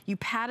on, you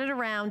pat it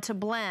around to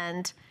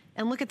blend,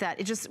 and look at that.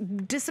 It just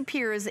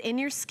disappears in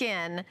your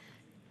skin,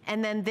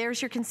 and then there's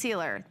your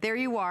concealer. There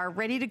you are,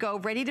 ready to go,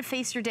 ready to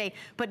face your day,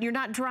 but you're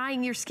not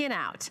drying your skin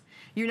out.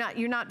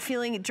 You're not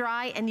feeling it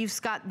dry, and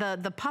you've got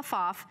the Puff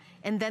Off,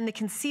 and then the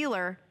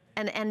concealer,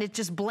 and it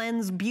just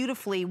blends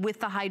beautifully with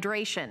the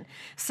hydration.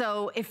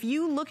 So if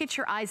you look at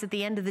your eyes at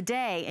the end of the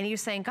day and you're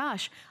saying,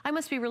 gosh, I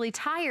must be really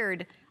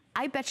tired,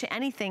 I bet you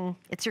anything,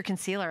 it's your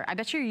concealer. I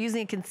bet you're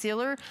using a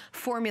concealer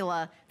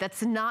formula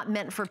that's not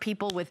meant for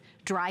people with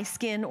dry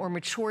skin or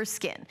mature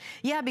skin.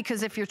 Yeah,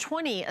 because if you're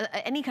 20,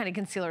 any kind of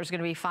concealer is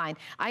gonna be fine.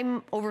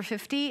 I'm over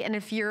 50, and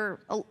if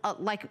you're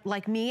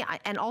like me,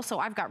 and also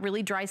I've got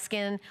really dry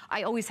skin,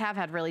 I always have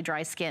had really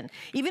dry skin.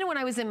 Even when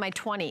I was in my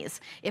 20s,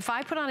 if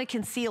I put on a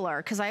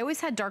concealer, because I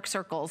always had dark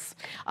circles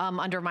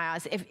under my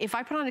eyes, if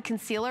I put on a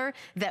concealer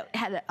that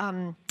had,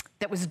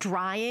 that was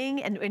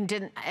drying and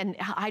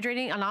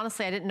hydrating, and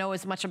honestly, I didn't know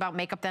as much about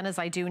makeup then as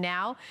I do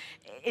now.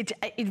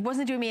 It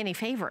wasn't doing me any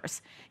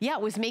favors. Yeah,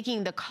 it was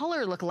making the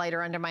color look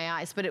lighter under my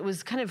eyes, but it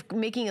was kind of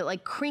making it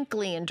like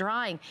crinkly and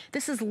drying.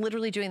 This is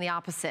literally doing the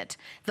opposite.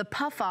 The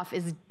puff off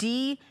is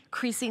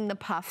decreasing the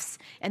puffs,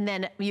 and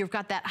then you've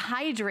got that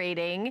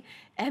hydrating,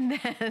 and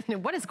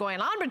then what is going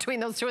on between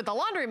those two at the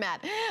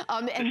laundromat?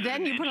 And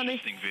then you put on the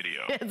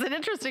video. It's an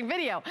interesting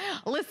video.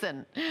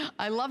 Listen,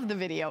 I love the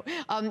video.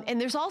 And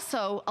there's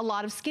also a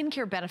lot of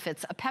skincare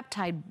benefits, a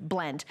peptide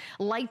blend,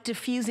 light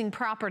diffusing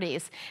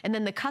properties, and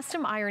then the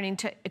custom ironing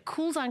it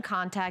cools on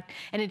contact,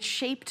 and it's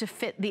shaped to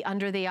fit the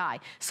under the eye.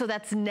 So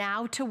that's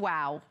now to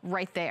wow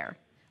right there.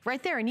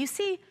 Right there, and you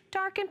see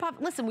dark and puff.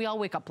 Listen, we all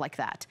wake up like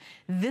that.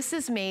 This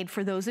is made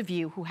for those of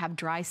you who have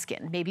dry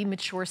skin, maybe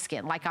mature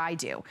skin like I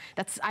do.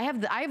 I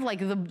have like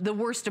the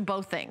worst of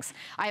both things.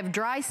 I have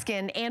dry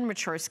skin and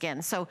mature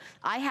skin, so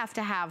I have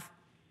to have,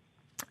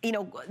 you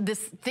know, this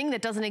thing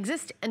that doesn't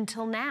exist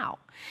until now.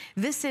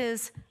 This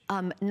is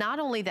not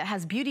only that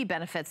has beauty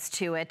benefits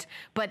to it,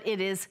 but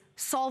it is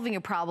solving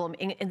a problem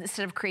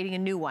instead of creating a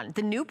new one.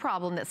 The new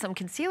problem that some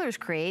concealers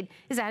create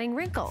is adding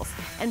wrinkles.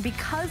 And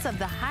because of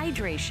the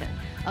hydration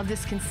of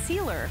this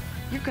concealer,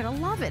 you're gonna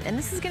love it. And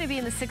this is gonna be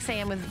in the 6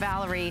 a.m. with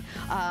Valerie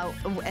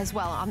as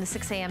well on the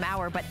 6 a.m.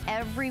 hour, but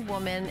every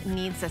woman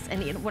needs this.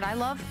 And what I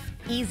love,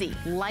 easy,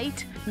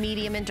 light,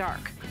 medium, and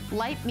dark.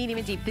 Light, medium,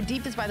 and deep. The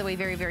deep is, by the way,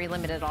 very, very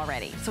limited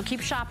already. So keep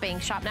shopping,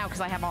 shop now,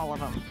 because I have all of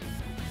them.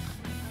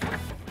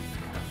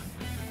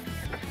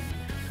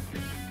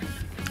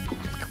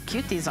 Look how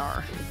cute these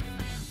are.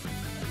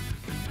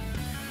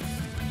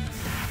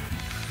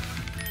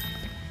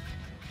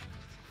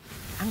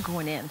 I'm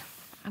going in.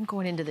 I'm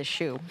going into the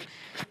shoe.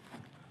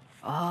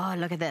 Oh,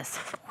 look at this.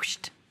 Whoosh.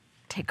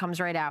 It comes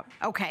right out.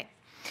 Okay,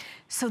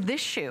 so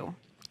this shoe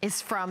is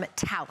from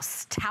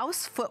Taos.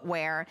 Taos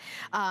footwear.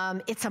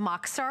 It's a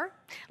mock star,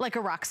 like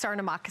a rock star in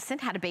a moccasin,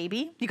 had a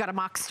baby. You got a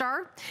mock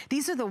star.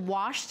 These are the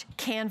washed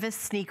canvas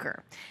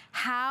sneaker.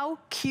 How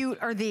cute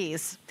are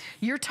these?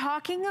 You're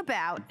talking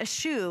about a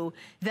shoe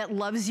that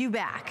loves you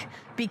back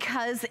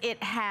because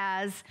it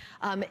has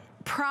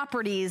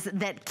properties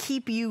that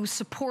keep you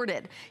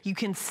supported. You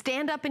can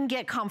stand up and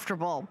get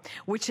comfortable,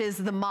 which is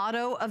the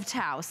motto of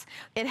Taos.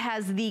 It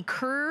has the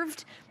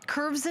curves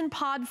and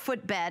pod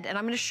footbed, and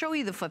I'm gonna show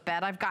you the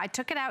footbed. I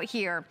took it out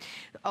here.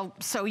 Oh,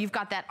 so you've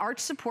got that arch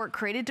support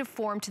created to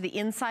form to the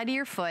inside of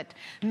your foot,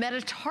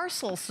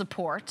 metatarsal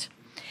support,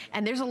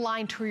 and there's a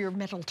line to your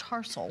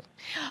metatarsal.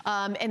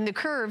 And the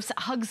curves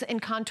hugs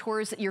and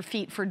contours your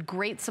feet for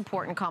great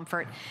support and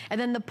comfort. And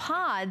then the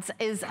pods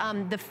is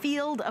the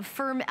field of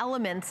firm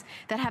elements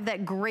that have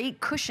that great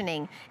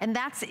cushioning, and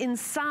that's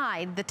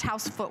inside the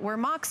Taos footwear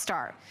mock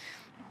star.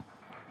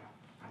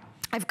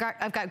 I've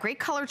got great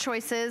color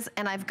choices,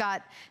 and I've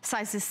got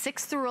sizes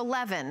 6 through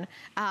 11,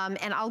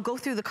 and I'll go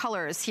through the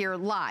colors here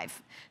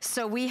live.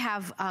 So we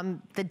have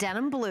the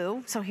denim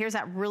blue. So here's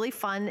that really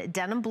fun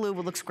denim blue.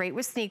 It looks great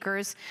with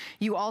sneakers.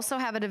 You also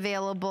have it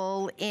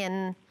available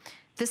in,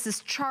 this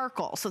is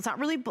charcoal. So it's not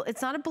really,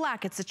 it's not a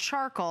black, it's a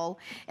charcoal.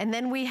 And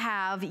then we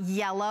have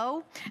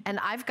yellow, and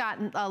I've got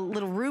a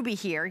little ruby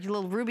here, a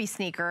little ruby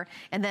sneaker.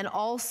 And then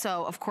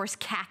also, of course,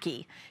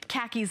 khaki.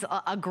 Khaki's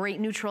a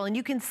great neutral, and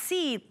you can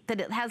see that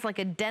it has like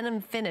a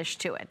denim finish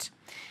to it.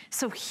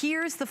 So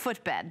here's the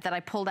footbed that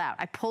I pulled out.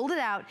 I pulled it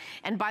out,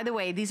 and by the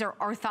way, these are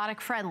orthotic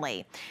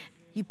friendly.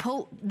 You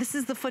pull, this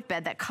is the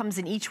footbed that comes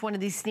in each one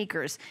of these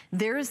sneakers.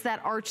 There's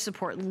that arch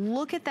support.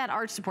 Look at that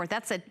arch support.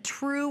 That's a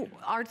true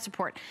arch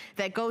support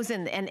that goes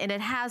in, and it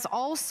has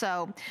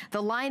also,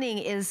 the lining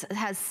has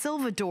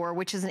Silvador,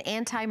 which is an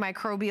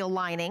antimicrobial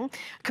lining,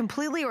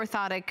 completely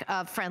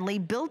orthotic friendly,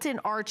 built-in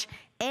arch,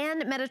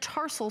 and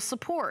metatarsal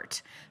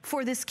support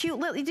for this cute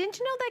little, didn't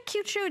you know that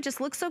cute shoe? It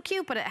just looks so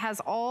cute, but it has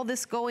all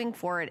this going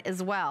for it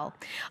as well.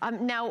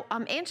 Now,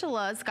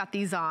 Angela's got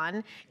these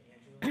on.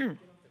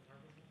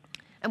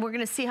 And we're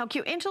gonna see how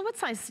cute. Angela, what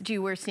size do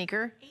you wear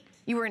sneaker? 8.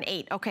 You were an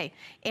 8, okay.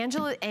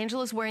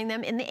 Angela's wearing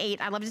them in the 8.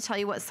 I love to tell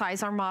you what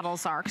size our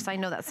models are, because I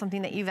know that's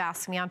something that you've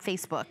asked me on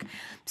Facebook.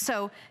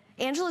 So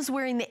Angela's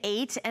wearing the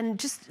 8, and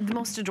just the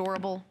most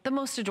adorable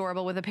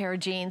with a pair of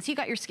jeans. You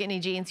got your skinny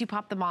jeans, you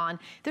pop them on.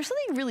 There's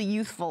something really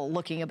youthful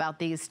looking about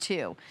these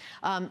too.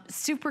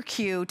 Super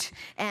cute,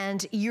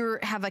 and you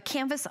have a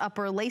canvas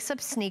upper, lace-up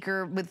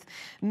sneaker with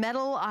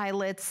metal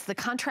eyelets, the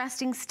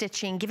contrasting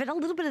stitching, give it a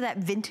little bit of that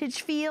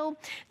vintage feel.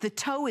 The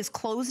toe is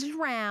closed and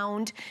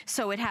round,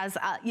 so it has,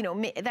 you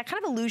know, that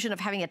kind of illusion of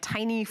having a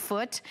tiny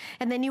foot.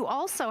 And then you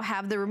also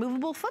have the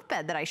removable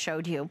footbed that I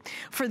showed you.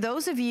 For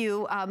those of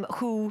you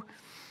who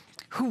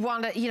who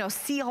want to, you know,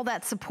 see all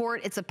that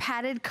support. It's a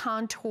padded,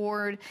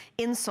 contoured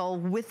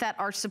insole with that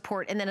arch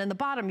support. And then in the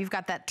bottom, you've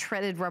got that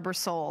treaded rubber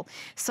sole.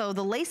 So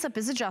the lace-up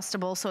is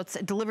adjustable, so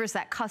it delivers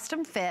that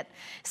custom fit.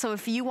 So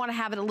if you want to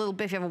have it a little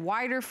bit, if you have a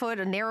wider foot,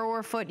 a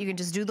narrower foot, you can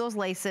just do those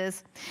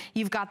laces.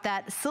 You've got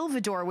that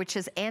Silvador, which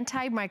is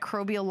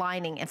antimicrobial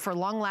lining and for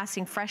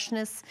long-lasting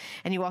freshness.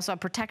 And you also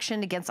have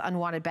protection against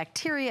unwanted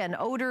bacteria and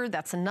odor.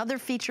 That's another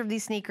feature of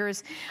these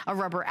sneakers. A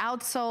rubber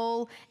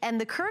outsole. And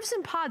the Curves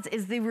and Pods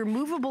is the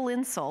removable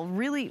insole.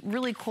 Really,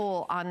 really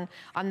cool on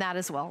that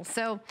as well.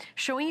 So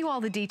showing you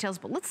all the details,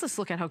 but let's just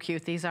look at how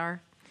cute these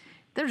are.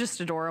 They're just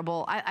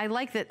adorable. I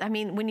like that. I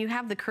mean, when you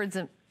have the Curves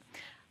and,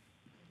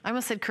 I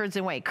almost said Curves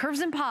and Whey, Curves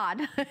and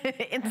Pod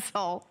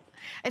insole.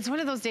 It's one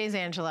of those days,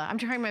 Angela. I'm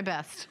trying my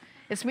best.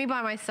 It's me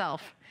by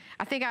myself.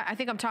 I think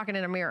I'm talking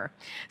in a mirror.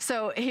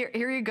 So here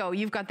you go.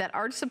 You've got that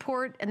arch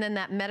support and then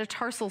that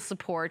metatarsal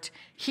support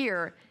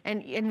here.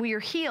 And with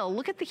your heel,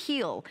 look at the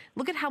heel.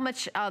 Look at how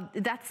much,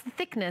 that's the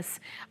thickness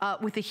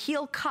with the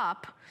heel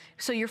cup,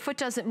 so your foot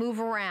doesn't move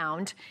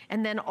around.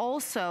 And then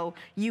also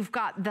you've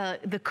got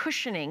the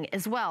cushioning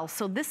as well.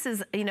 So this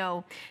is, you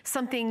know,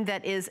 something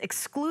that is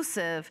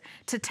exclusive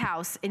to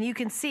Taos. And you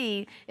can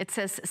see it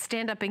says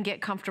stand up and get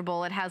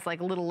comfortable. It has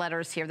like little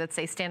letters here that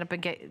say stand up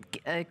and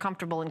get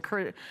comfortable in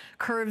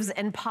Curves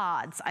and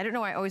Pods. I don't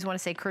know, I always want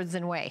to say Curves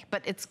and Whey,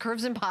 but it's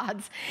Curves and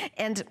Pods.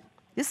 And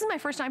this is my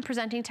first time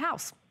presenting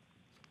Taos.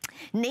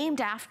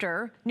 Named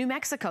after New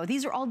Mexico.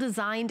 These are all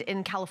designed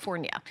in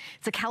California.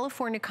 It's a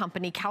California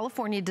company,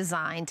 California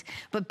designed,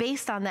 but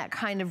based on that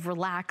kind of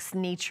relaxed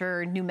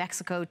nature, New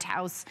Mexico,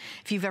 Taos.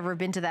 If you've ever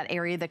been to that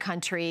area of the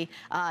country,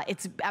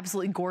 it's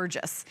absolutely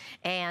gorgeous.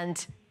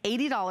 And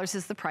 $80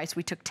 is the price.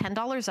 We took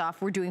 $10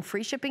 off. We're doing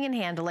free shipping and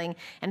handling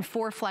and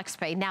 4 flex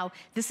pay. Now,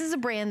 this is a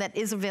brand that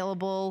is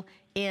available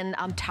in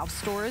Taos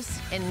stores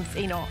and,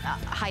 you know,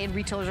 high-end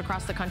retailers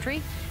across the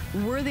country.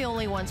 We're the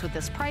only ones with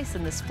this price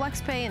and this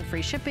flex pay and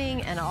free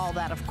shipping and all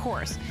that, of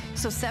course.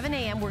 So 7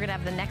 a.m. we're gonna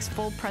have the next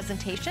full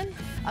presentation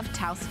of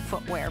Taos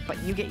footwear,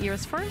 but you get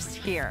yours first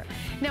here.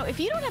 Now, if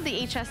you don't have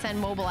the HSN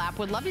mobile app,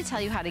 would love to tell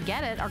you how to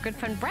get it. Our good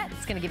friend Brett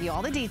is gonna give you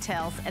all the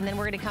details, and then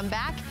we're gonna come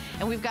back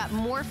and we've got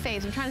more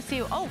faves. I'm trying to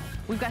see, oh,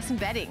 we've got some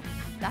bedding.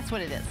 That's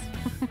what it is.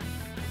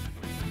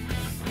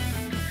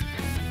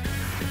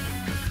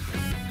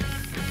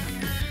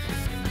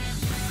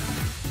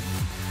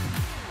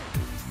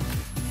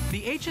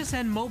 The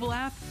HSN mobile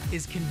app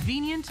is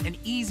convenient and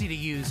easy to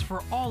use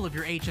for all of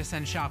your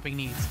HSN shopping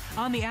needs.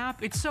 On the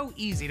app, it's so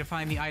easy to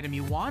find the item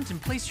you want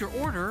and place your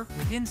order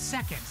within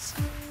seconds.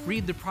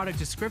 Read the product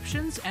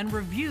descriptions and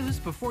reviews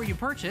before you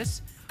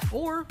purchase,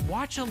 or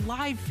watch a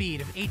live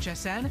feed of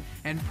HSN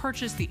and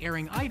purchase the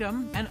airing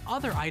item and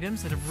other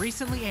items that have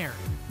recently aired.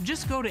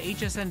 Just go to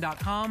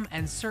hsn.com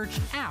and search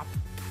app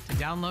to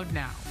download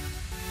now.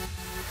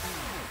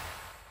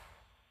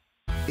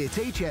 It's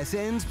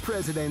HSN's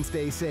President's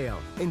Day sale.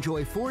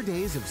 Enjoy 4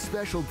 days of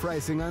special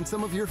pricing on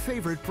some of your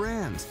favorite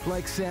brands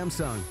like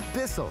Samsung,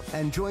 Bissell,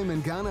 and Joy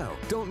Mangano.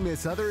 Don't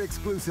miss other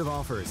exclusive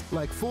offers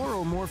like 4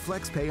 or more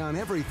flex pay on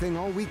everything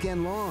all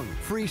weekend long.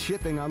 Free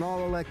shipping on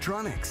all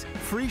electronics.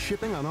 Free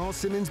shipping on all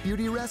Simmons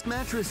Beauty Rest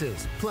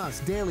mattresses. Plus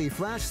daily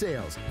flash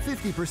sales,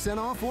 50%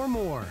 off or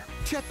more.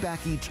 Check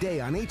back each day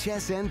on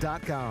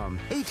hsn.com.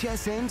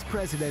 HSN's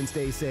President's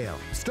Day sale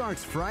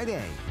starts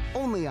Friday,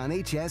 only on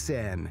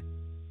HSN.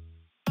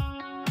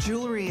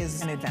 Jewelry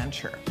is an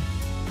adventure.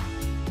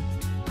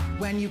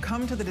 When you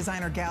come to the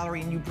designer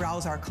gallery and you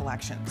browse our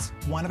collections,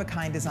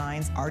 one-of-a-kind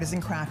designs,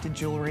 artisan crafted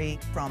jewelry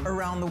from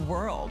around the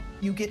world,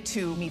 you get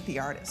to meet the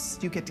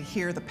artists. You get to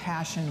hear the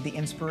passion, the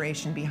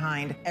inspiration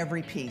behind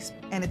every piece.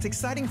 And it's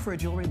exciting for a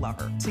jewelry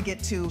lover to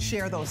get to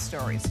share those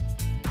stories.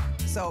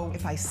 So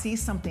if I see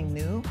something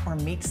new or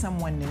meet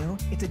someone new,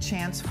 it's a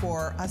chance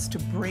for us to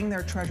bring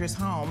their treasures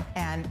home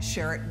and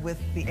share it with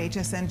the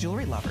HSN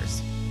jewelry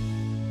lovers.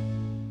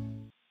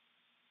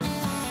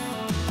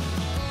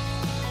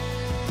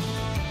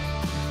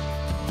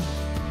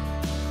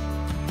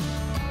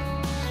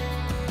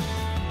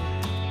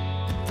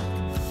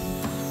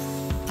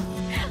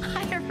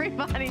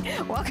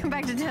 Welcome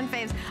back to 10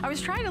 Faves. I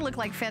was trying to look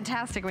like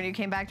fantastic when you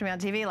came back to me on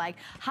TV, like,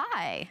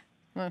 hi.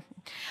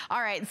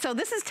 All right, so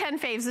this is 10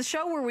 Faves, the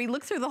show where we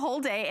look through the whole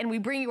day and we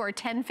bring you our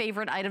 10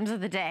 favorite items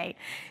of the day.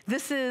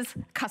 This is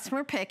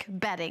customer pick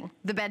bedding,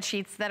 the bed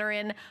sheets that are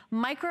in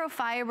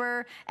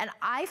microfiber, and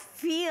I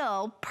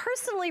feel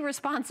personally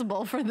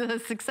responsible for the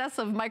success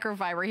of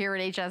microfiber here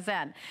at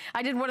HSN.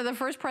 I did one of the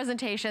first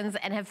presentations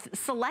and have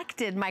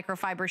selected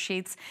microfiber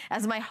sheets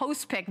as my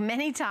host pick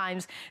many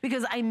times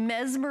because I'm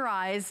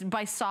mesmerized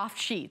by soft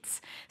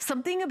sheets.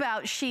 Something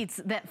about sheets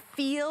that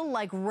feel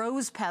like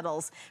rose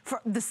petals. For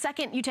the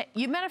second you take,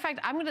 matter of fact,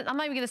 I'm not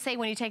even gonna say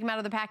when you take them out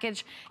of the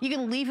package, you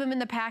can leave them in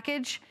the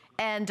package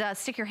and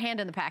stick your hand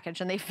in the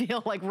package and they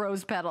feel like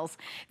rose petals.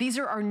 These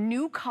are our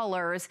new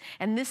colors,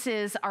 and this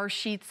is our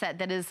sheet set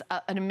that is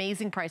an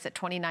amazing price at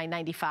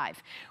 $29.95.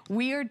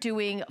 We are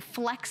doing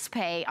flex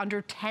pay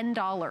under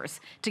 $10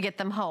 to get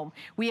them home.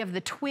 We have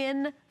the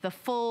twin, the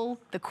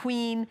full, the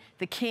queen,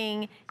 the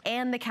king,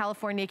 and the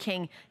California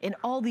King in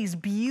all these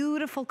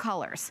beautiful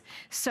colors.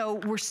 So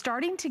we're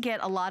starting to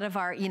get a lot of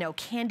our, you know,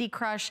 Candy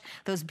Crush,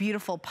 those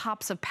beautiful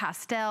pops of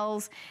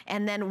pastels,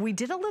 and then we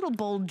did a little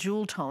bold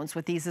jewel tones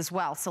with these as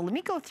well. So let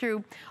me go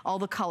through all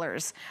the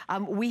colors.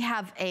 We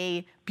have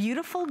a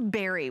beautiful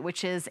berry,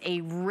 which is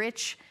a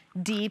rich,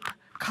 deep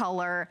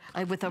color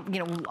with a, you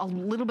know, a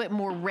little bit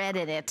more red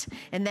in it.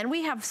 And then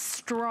we have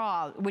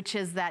straw, which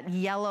is that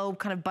yellow,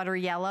 kind of butter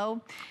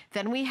yellow.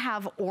 Then we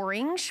have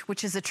orange,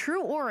 which is a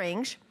true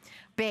orange,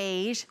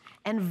 beige,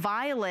 and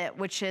violet,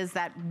 which is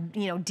that,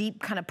 you know,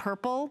 deep kind of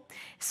purple.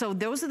 So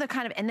those are the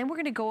kind of, and then we're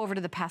gonna go over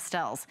to the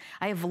pastels.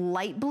 I have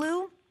light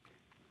blue,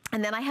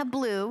 and then I have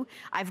blue.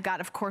 I've got,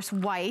 of course,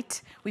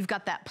 white. We've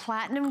got that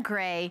platinum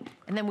gray,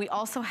 and then we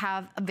also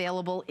have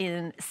available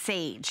in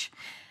sage.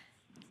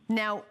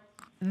 Now,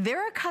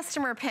 they're a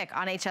customer pick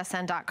on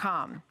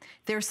hsn.com.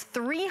 There's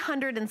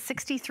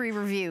 363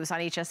 reviews on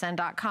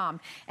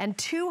hsn.com, and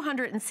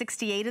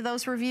 268 of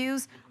those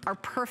reviews are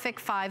perfect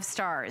 5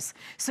 stars.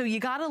 So you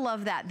gotta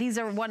love that. These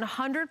are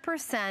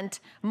 100%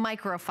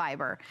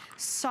 microfiber.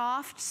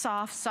 Soft,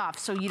 soft, soft.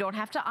 So you don't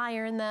have to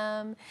iron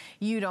them.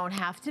 You don't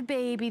have to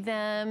baby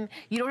them.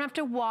 You don't have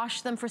to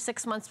wash them for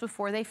 6 months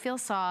before they feel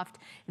soft.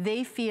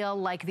 They feel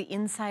like the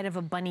inside of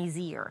a bunny's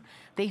ear.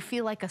 They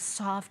feel like a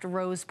soft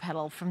rose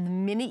petal from the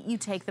minute you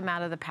take them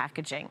out of the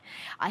packaging.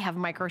 I have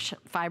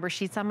microfiber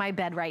sheets on my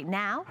bed right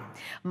now.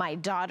 My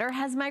daughter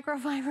has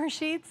microfiber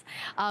sheets.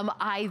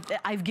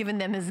 I've given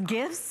them as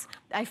gifts.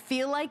 I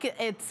feel like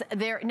it's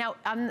there. Now,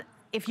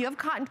 if you have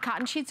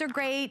cotton sheets are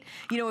great.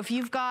 You know, if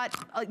you've got,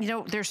 you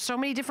know, there's so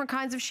many different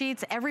kinds of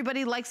sheets.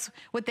 Everybody likes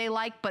what they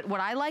like, but what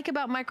I like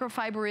about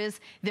microfiber is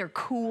they're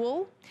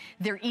cool,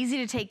 they're easy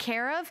to take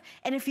care of,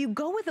 and if you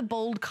go with a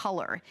bold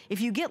color,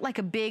 if you get like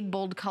a big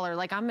bold color,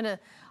 like I'm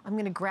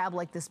gonna grab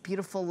like this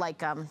beautiful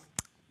like I'm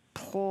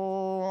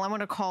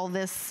gonna call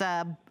this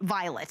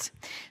violet.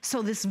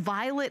 So this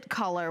violet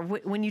color,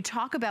 when you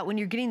talk about, when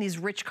you're getting these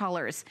rich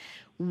colors,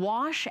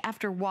 wash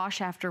after wash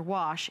after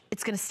wash,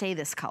 it's gonna stay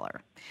this color.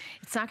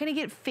 It's not gonna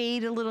get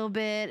fade a little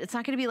bit. It's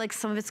not gonna be like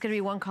some of it's gonna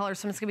be one color,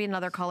 some of it's gonna be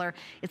another color.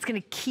 It's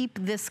gonna keep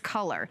this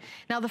color.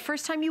 Now, the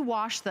first time you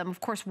wash them, of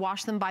course,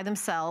 wash them by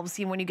themselves.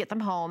 You know, when you get them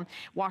home,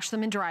 wash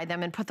them and dry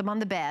them and put them on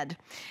the bed.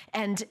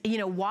 And, you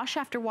know, wash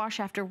after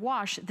wash after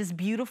wash, this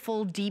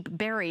beautiful deep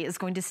berry is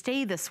going to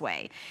stay this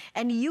way.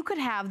 And you could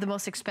have the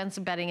most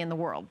expensive bedding in the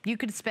world. You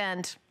could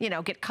spend, you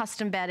know, get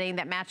custom bedding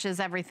that matches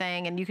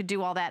everything, and you could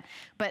do all that.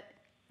 But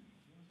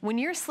when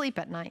you're asleep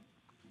at night,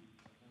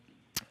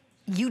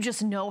 you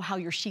just know how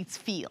your sheets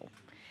feel,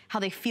 how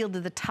they feel to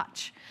the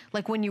touch.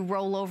 Like when you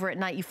roll over at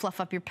night, you fluff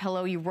up your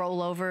pillow, you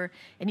roll over,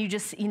 and you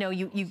just, you know,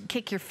 you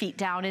kick your feet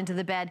down into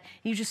the bed,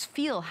 you just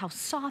feel how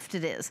soft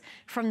it is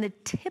from the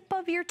tip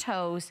of your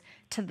toes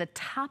to the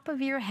top of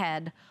your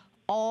head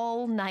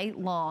all night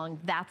long.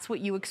 That's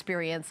what you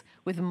experience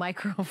with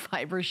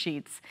microfiber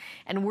sheets.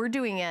 And we're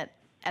doing it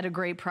at a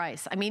great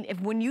price. I mean,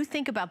 when you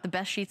think about the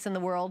best sheets in the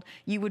world,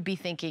 you would be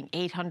thinking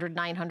 $800,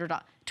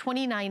 $900,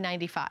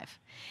 $29.95.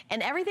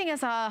 And everything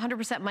has a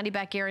 100% money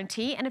back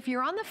guarantee. And if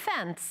you're on the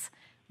fence,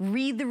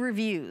 read the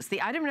reviews.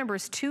 The item number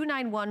is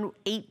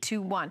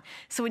 291821.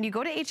 So when you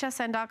go to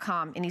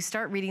hsn.com and you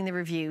start reading the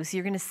reviews,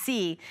 you're gonna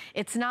see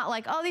it's not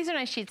like, oh, these are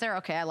nice sheets, they're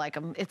okay, I like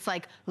them. It's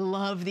like,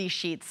 love these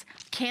sheets.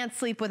 Can't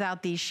sleep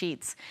without these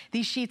sheets.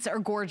 These sheets are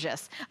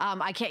gorgeous.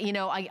 I can't, you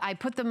know, I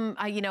put them,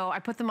 I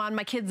put them on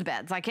my kids'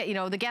 beds. I can't, you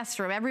know, the guest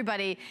room,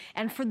 everybody.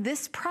 And for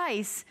this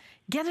price,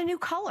 get a new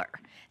color.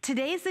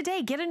 Today's the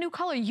day, get a new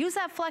color. Use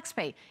that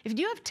FlexPay. If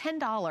you have $10,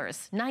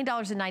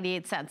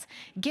 $9.98,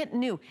 get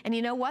new. And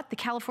you know what? The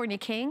California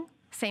King,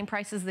 same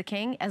price as the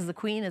king, as the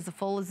queen, as the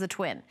full, as the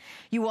twin.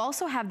 You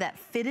also have that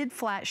fitted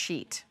flat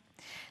sheet.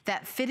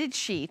 That fitted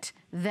sheet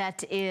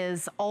that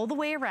is all the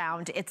way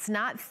around. It's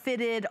not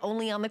fitted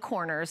only on the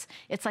corners.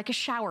 It's like a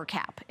shower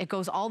cap. It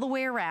goes all the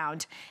way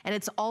around, and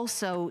it's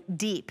also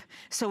deep.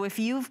 So if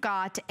you've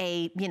got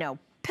a, you know,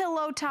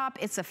 pillow top,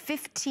 it's a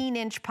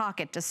 15-inch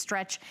pocket to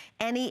stretch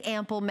any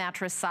ample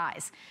mattress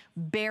size.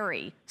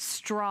 Berry,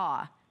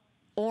 straw,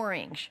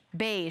 orange,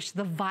 beige,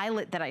 the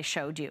violet that I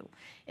showed you.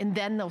 And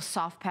then those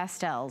soft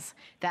pastels,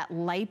 that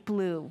light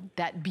blue,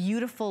 that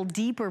beautiful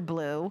deeper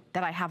blue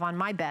that I have on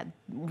my bed,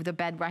 the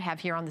bed I have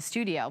here on the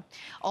studio.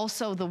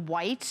 Also the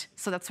white,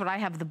 so that's what I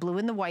have, the blue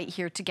and the white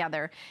here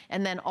together.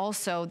 And then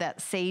also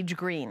that sage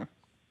green.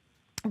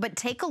 But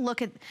take a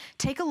look at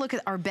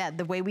our bed,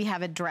 the way we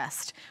have it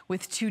dressed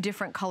with 2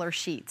 different color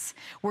sheets.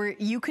 Where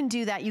you can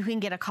do that, you can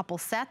get a couple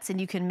sets and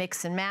you can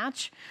mix and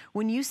match.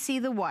 When you see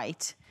the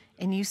white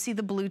and you see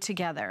the blue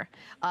together,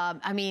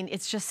 I mean,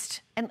 it's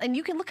just, and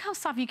you can look how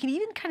soft, you can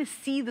even kind of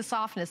see the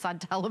softness on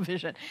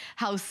television,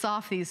 how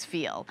soft these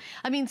feel.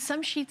 I mean,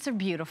 some sheets are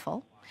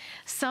beautiful.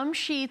 Some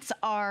sheets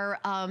are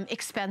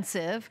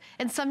expensive,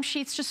 and some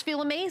sheets just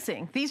feel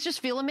amazing. These just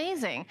feel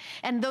amazing.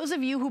 And those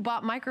of you who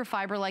bought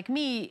microfiber like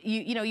me,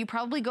 you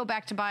probably go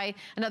back to buy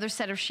another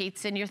set of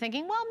sheets and you're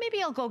thinking, well,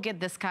 maybe I'll go get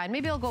this kind,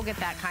 maybe I'll go get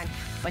that kind.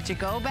 But you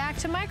go back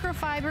to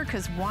microfiber,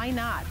 because why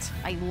not?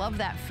 I love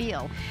that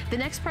feel. The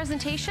next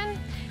presentation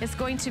is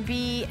going to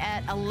be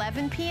at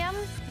 11 p.m.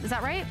 Is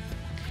that right?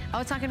 Oh,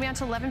 it's not gonna be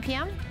until 11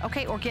 p.m.?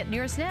 Okay, or get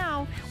yours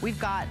now. We've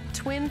got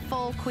twin,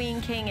 full, queen,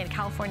 king, and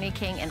California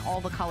king, and all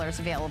the colors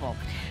available.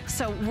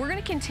 So we're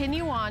gonna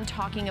continue on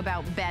talking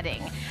about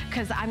bedding,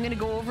 because I'm gonna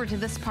go over to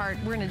this part.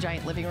 We're in a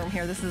giant living room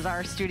here. This is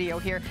our studio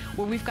here,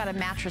 where we've got a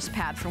mattress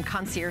pad from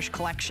Concierge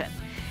Collection.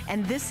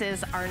 And this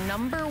is our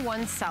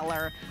 #1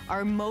 seller,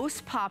 our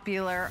most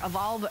popular of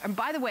all the, and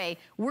by the way,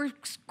 we're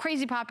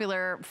crazy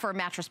popular for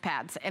mattress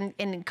pads and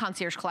in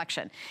Concierge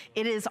Collection.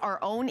 It is our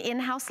own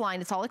in-house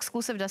line. It's all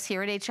exclusive to us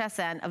here at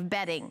HSN of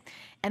bedding.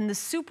 And the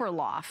Super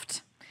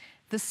Loft,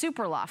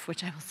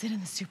 which I will sit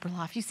in the Super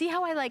Loft. You see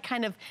how I like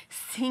kind of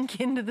sink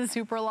into the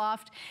Super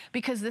Loft?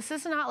 Because this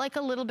is not like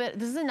a little bit,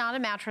 this is not a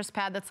mattress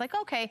pad that's like,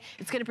 okay,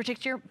 it's gonna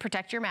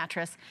protect your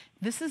mattress.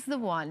 This is the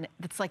one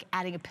that's like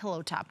adding a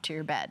pillow top to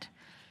your bed.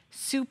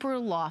 Super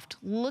Loft.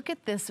 Look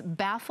at this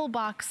baffle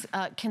box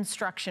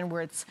construction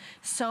where it's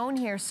sewn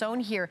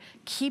here,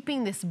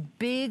 keeping this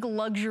big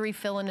luxury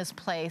fill in its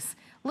place.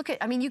 Look at,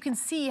 I mean, you can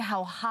see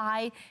how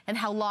high and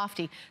how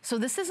lofty. So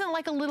this isn't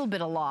like a little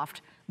bit of loft.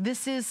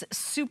 This is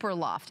Super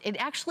Loft. It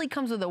actually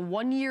comes with a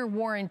 1-year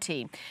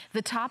warranty.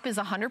 The top is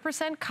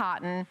 100%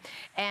 cotton,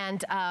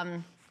 and look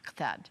at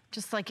that.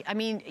 Just like, I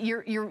mean,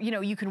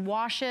 you can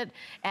wash it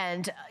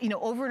and,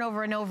 over and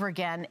over and over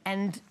again.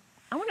 And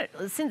I want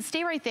to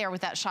stay right there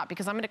with that shot,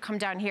 because I'm going to come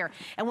down here.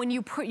 And when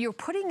you're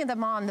putting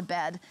them on the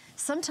bed,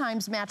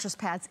 sometimes mattress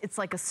pads, it's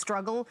like a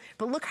struggle.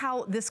 But look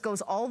how this goes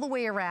all the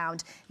way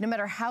around, no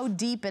matter how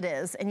deep it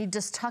is, and you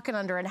just tuck it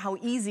under, and how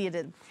easy it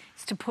is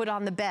to put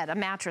on the bed, a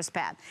mattress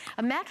pad.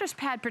 A mattress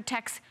pad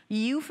protects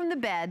you from the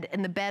bed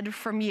and the bed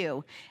from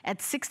you. At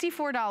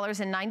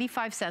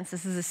 $64.95,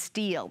 this is a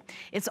steal.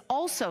 It's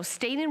also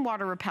stain and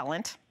water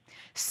repellent,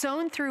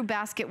 sewn through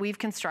basket weave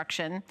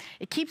construction.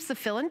 It keeps the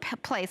fill in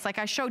place, like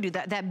I showed you.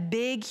 That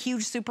big,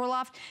 huge Super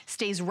Loft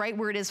stays right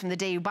where it is from the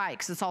day you buy it,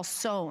 because it's all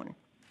sewn.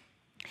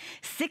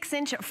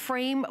 6-inch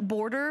frame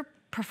border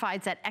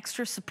provides that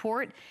extra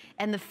support,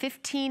 and the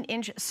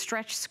 15-inch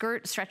stretch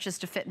skirt stretches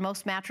to fit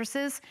most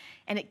mattresses,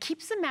 and it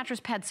keeps the mattress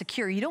pad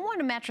secure. You don't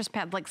want a mattress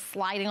pad like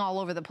sliding all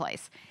over the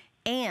place.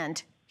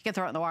 And you can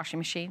throw it in the washing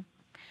machine.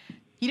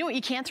 You know what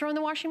you can't throw in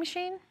the washing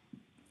machine?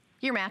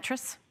 Your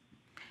mattress.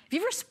 Have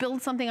you ever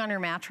spilled something on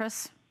your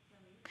mattress?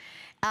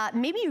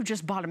 Maybe you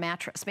just bought a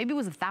mattress. Maybe it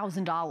was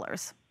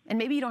 $1,000, and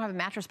maybe you don't have a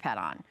mattress pad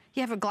on.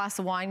 You have a glass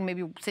of wine,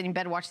 maybe sitting in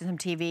bed watching some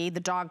TV, the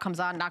dog comes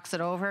on, knocks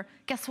it over.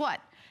 Guess what?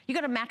 You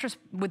got a mattress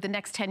with the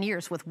next 10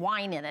 years with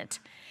wine in it.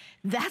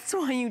 That's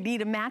why you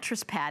need a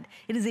mattress pad.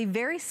 It is a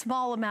very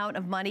small amount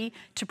of money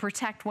to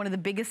protect one of the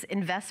biggest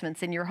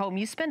investments in your home.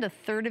 You spend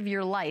 1/3 of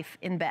your life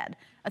in bed.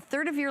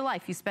 1/3 of your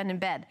life you spend in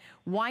bed.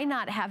 Why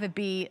not have it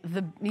be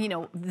the,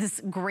 this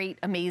great,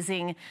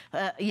 amazing,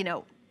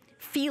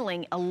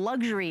 feeling, a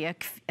luxury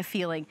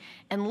feeling?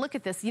 And look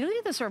at this. You know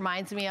what this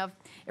reminds me of?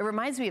 It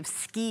reminds me of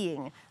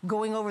skiing,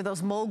 going over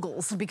those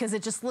moguls, because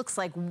it just looks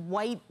like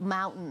white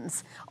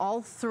mountains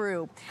all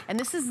through. And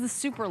this is the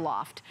Super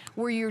Loft,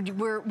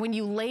 where when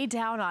you lay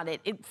down on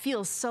it, it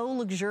feels so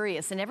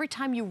luxurious. And every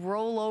time you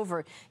roll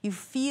over, you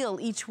feel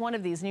each one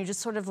of these, and you're just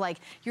sort of like,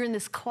 you're in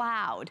this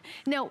cloud.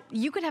 Now,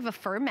 you could have a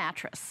firm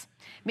mattress.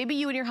 Maybe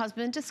you and your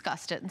husband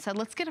discussed it and said,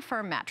 let's get a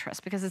firm mattress,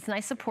 because it's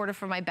nice supportive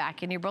for my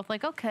back. And you're both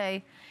like,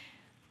 okay.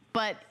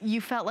 But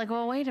you felt like,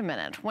 well, wait a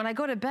minute. When I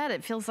go to bed,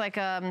 it feels like,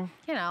 a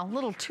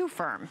little too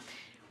firm.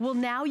 Well,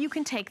 now you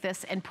can take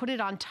this and put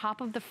it on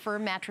top of the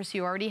firm mattress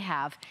you already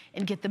have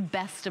and get the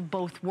best of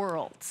both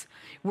worlds.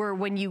 Where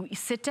when you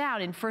sit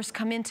down and first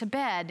come into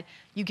bed,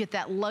 you get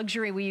that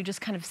luxury where you just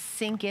kind of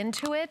sink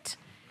into it.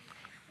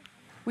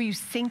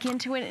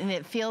 And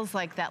it feels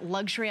like that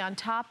luxury on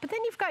top. But then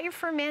you've got your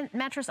firm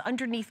mattress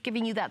underneath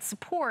giving you that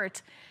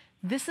support.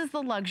 This is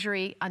the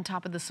luxury on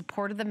top of the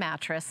support of the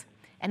mattress.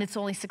 And it's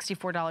only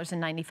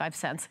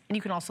 $64.95. And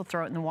you can also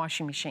throw it in the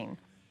washing machine.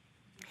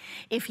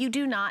 If you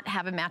do not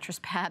have a mattress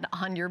pad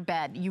on your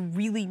bed, you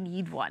really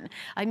need one.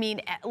 I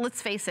mean,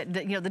 let's face it,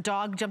 the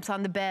dog jumps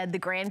on the bed, the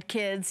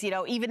grandkids,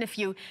 even if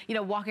you,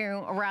 walking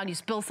around, you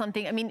spill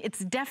something. I mean, it's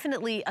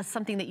definitely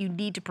something that you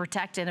need to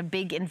protect and a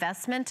big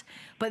investment.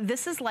 But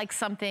this is like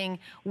something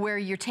where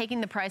you're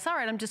taking the price, all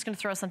right, I'm just gonna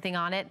throw something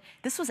on it.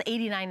 This was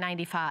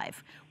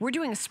 $89.95. We're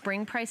doing a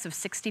spring price of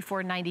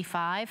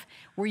 $64.95,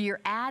 where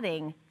you're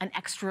adding an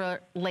extra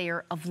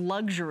layer of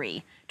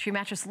luxury to your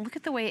mattress. Look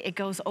at the way it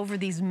goes over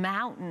these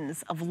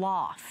mountains of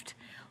loft.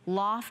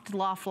 Loft,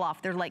 loft,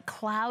 loft. They're like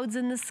clouds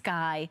in the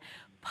sky,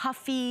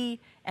 puffy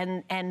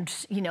and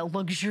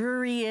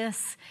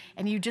luxurious,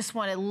 and you just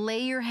want to lay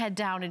your head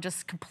down and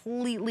just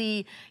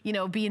completely,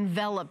 be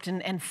enveloped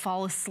and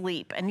fall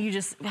asleep, and you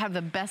just have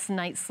the best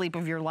night's sleep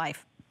of your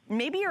life.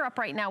 maybe you're up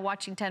right now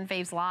watching 10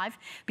 Faves Live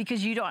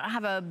because you don't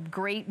have a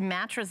great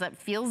mattress that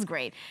feels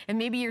great. And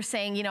maybe you're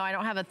saying, you know, I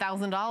don't have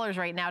 $1,000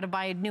 right now to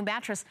buy a new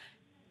mattress.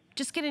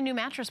 Just get a new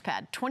mattress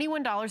pad,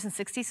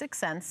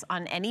 $21.66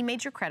 on any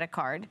major credit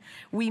card.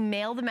 We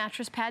mail the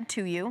mattress pad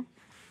to you.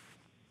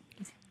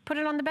 Put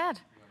it on the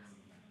bed.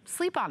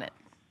 Sleep on it.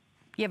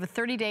 You have a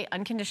 30-day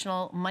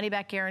unconditional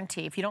money-back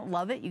guarantee. If you don't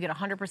love it, you get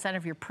 100%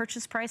 of your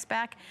purchase price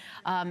back.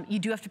 You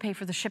do have to pay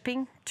for the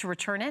shipping to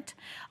return it,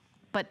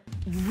 but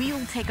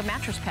we'll take a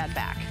mattress pad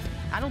back.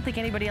 I don't think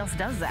anybody else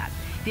does that.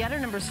 The other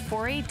number is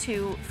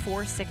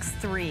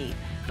 482-463,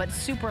 but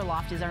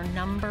Superloft is our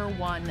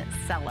 #1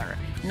 seller.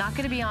 Not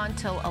gonna be on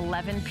till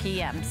 11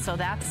 p.m., so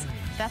that's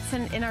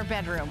in our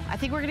bedroom. I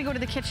think we're gonna go to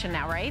the kitchen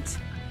now, right?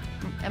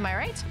 Am I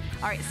right?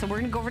 All right, so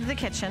we're gonna go over to the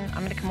kitchen.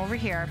 I'm gonna come over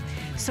here.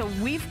 So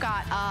we've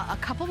got a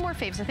couple more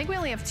faves. I think we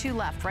only have 2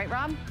 left, right,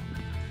 Rob?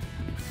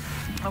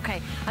 Okay,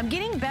 I'm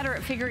getting better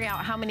at figuring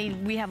out how many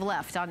we have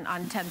left on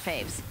 10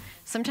 faves.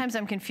 Sometimes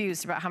I'm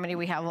confused about how many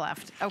we have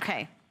left.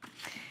 Okay.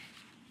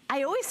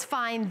 I always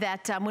find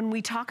that when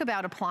we talk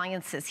about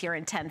appliances here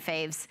in 10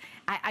 Faves,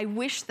 I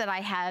wish that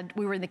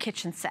we were in the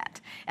kitchen set,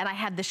 and I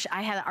had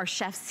our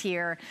chefs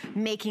here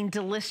making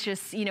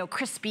delicious, you know,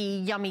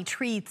 crispy, yummy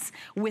treats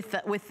with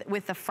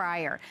the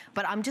fryer.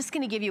 But I'm just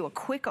going to give you a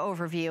quick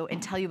overview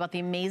and tell you about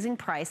the amazing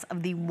price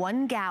of the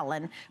 1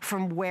 gallon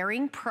from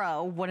Waring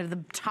Pro, one of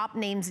the top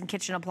names in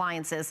kitchen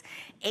appliances,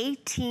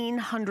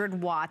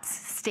 1,800 watts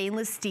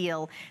stainless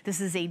steel. This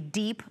is a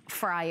deep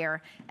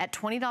fryer at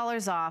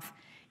 $20 off.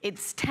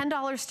 It's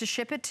 $10 to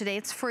ship it. Today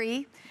it's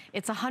free.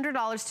 It's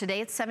 $100. Today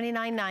it's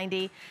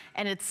 $79.90,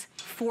 and it's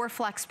 4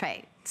 flex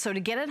pay. So to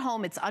get it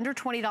home, it's under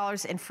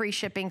 $20 and free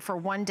shipping for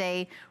 1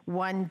 day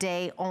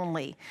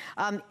only.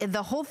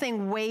 The whole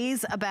thing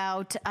weighs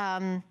about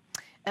 8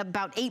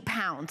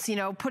 pounds. You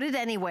know, put it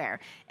anywhere.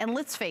 And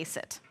let's face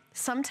it,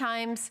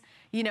 sometimes,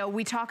 you know,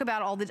 we talk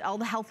about all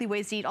the healthy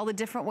ways to eat, all the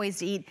different ways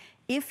to eat.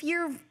 If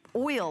your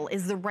oil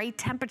is the right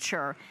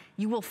temperature,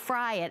 you will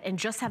fry it and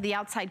just have the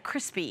outside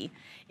crispy.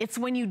 It's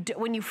when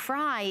you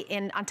fry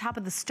on top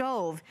of the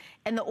stove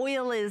and the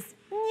oil is,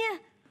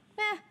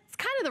 it's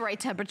kind of the right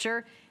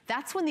temperature.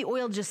 That's when the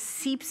oil just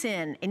seeps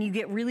in and you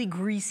get really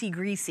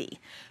greasy.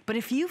 But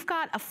if you've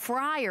got a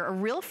fryer, a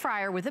real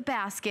fryer with a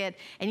basket,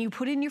 and you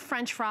put in your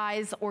French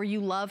fries, or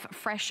you love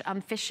fresh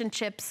fish and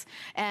chips,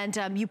 and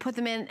you put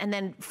them in and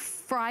then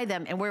fry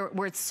them, and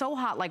where it's so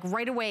hot, like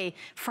right away,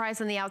 fries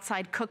on the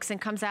outside, cooks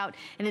and comes out,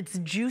 and it's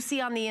juicy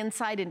on the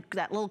inside and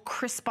that little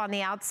crisp on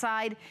the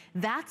outside,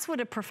 that's what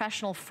a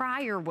professional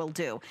fryer will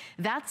do.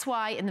 That's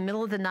why in the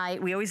middle of the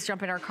night, we always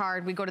jump in our car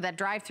and we go to that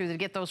drive-thru to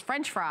get those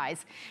French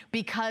fries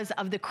because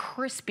of the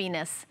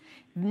crispiness.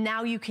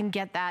 Now you can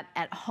get that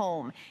at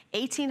home.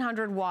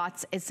 1,800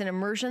 watts, it's an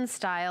immersion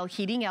style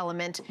heating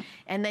element,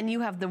 and then you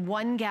have the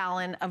 1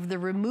 gallon of the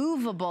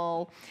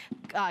removable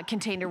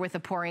container with a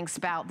pouring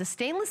spout. The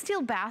stainless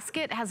steel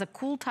basket has a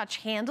cool touch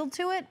handle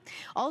to it.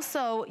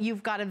 Also,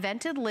 you've got a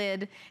vented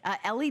lid,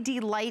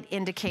 LED light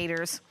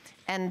indicators,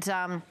 and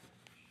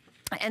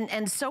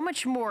so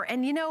much more.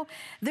 And you know,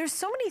 there's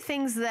so many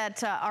things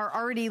that are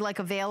already like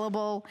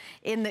available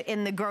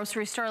in the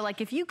grocery store.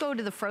 Like if you go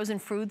to the frozen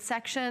food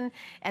section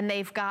and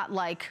they've got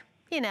like,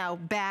 you know,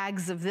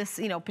 bags of this,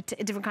 you know,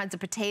 different kinds of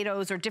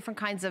potatoes or different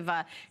kinds of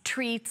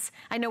treats.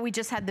 I know we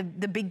just had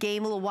the big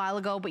game a little while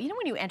ago, but you know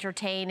when you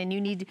entertain and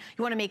you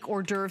want to make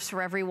hors d'oeuvres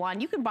for everyone,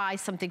 you can buy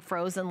something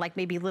frozen like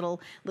maybe little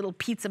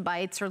pizza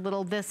bites or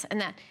little this and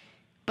that.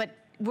 But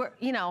what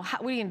are you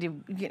gonna do?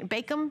 You're gonna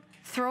bake them,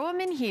 throw them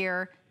in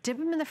here, dip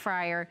them in the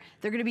fryer.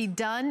 They're gonna be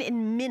done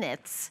in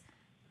minutes.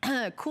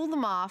 Cool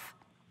them off.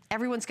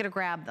 Everyone's gonna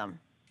grab them.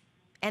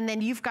 And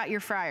then you've got your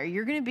fryer.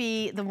 You're gonna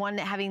be the one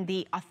having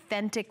the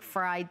authentic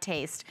fried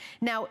taste.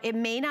 Now, it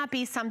may not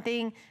be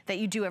something that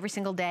you do every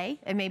single day.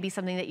 It may be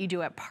something that you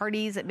do at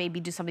parties. It may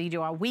be something you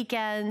do on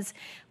weekends,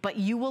 but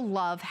you will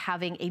love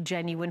having a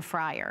genuine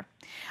fryer.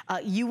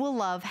 You will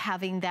love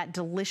having that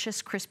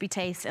delicious crispy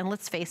taste, and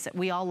let's face it,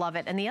 we all love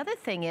it. And the other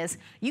thing is,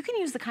 you can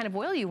use the kind of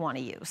oil you wanna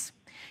use.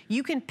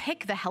 You can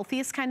pick the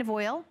healthiest kind of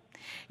oil.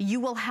 You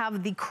will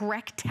have the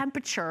correct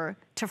temperature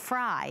to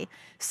fry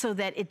so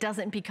that it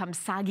doesn't become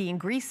soggy and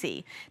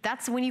greasy.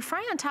 That's when you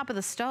fry on top of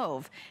the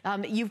stove,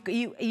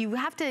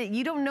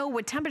 you don't know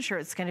what temperature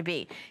it's gonna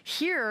be.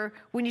 Here,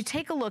 when you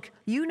take a look,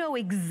 you know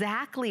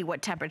exactly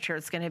what temperature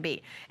it's gonna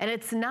be. And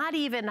it's not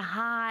even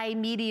high,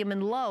 medium,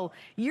 and low.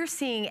 You're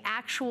seeing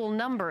actual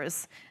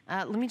numbers.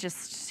 Let me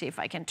just see if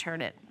I can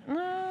turn it.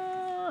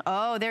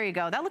 Oh, there you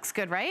go. That looks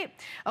good, right?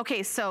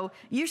 Okay, so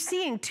you're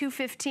seeing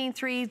 215,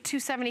 3,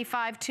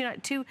 275,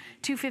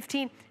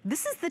 215.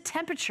 This is the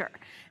temperature.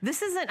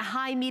 This isn't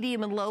high,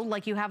 medium, and low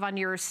like you have on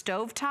your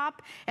stove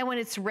top. And when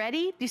it's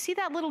ready, do you see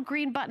that little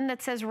green button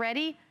that says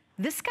ready?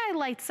 This guy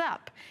lights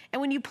up.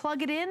 And when you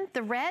plug it in,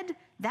 the red,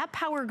 that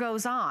power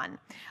goes on.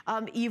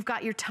 You've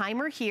got your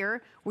timer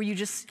here where you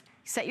just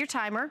set your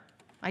timer.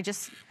 I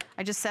just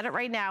set it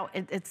right now.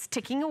 It's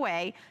ticking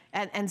away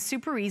and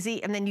super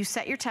easy. And then you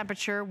set your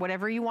temperature,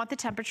 whatever you want the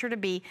temperature to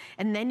be,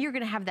 and then you're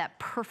gonna have that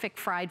perfect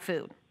fried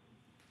food.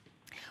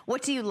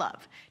 What do you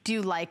love? Do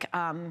you like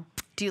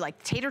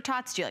tater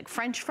tots? Do you like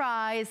French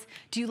fries?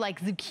 Do you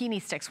like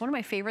zucchini sticks? One of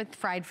my favorite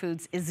fried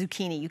foods is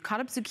zucchini. You cut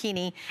up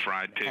zucchini.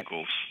 Fried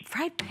pickles.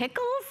 Fried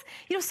pickles?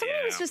 You know, somebody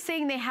was just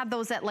saying they had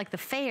those at like the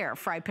fair,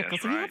 fried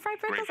pickles. That's Have you right. had fried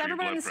pickles?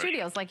 Everybody in the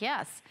studio is like,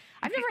 yes.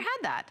 I've never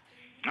had that.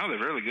 No, they're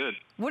really good.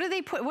 What do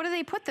they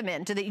put them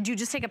in? Do you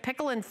just take a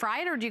pickle and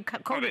fry it, or do you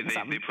coat it in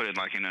something? They put it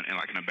like in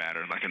a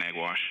batter, like an egg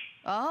wash.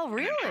 Oh,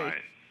 really? And then fry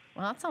it.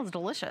 Well, that sounds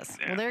delicious.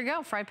 Yeah. Well, there you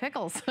go, fried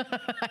pickles.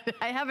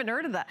 I haven't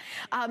heard of that.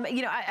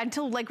 You know,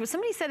 until like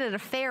somebody said at a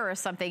fair or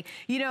something,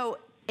 you know,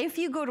 if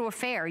you go to a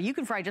fair, you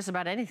can fry just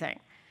about anything.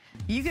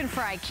 You can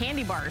fry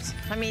candy bars.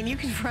 I mean, you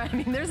can fry,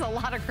 there's a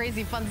lot of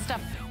crazy fun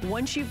stuff.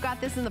 Once you've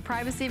got this in the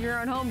privacy of your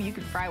own home, you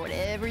can fry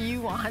whatever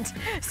you want.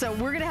 So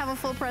we're gonna have a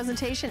full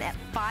presentation at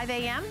 5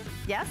 a.m.,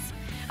 yes?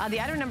 The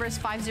item number is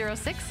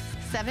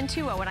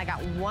 506-720, and I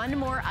got one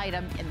more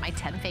item in my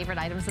 10 favorite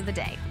items of the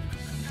day.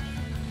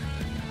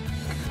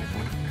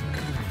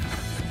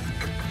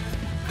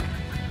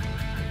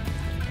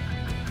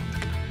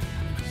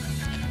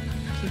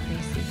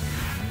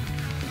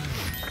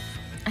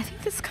 I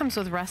think this comes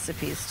with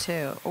recipes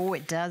too. Oh,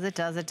 it does, it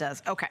does, it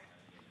does. Okay.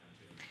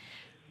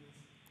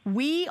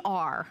 We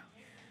are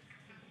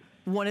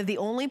one of the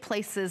only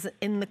places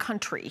in the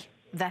country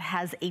that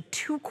has a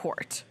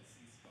 2-quart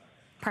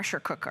pressure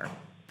cooker.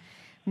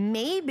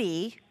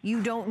 Maybe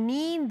you don't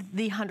need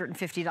the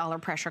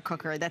 $150 pressure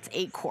cooker that's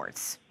 8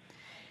 quarts.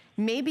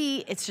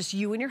 Maybe it's just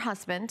you and your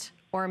husband,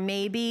 or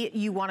maybe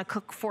you want to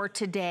cook for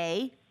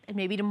today and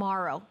maybe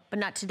tomorrow, but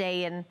not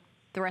today and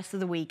the rest of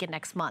the week and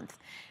next month.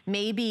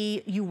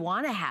 Maybe you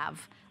want to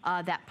have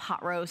that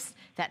pot roast,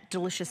 that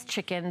delicious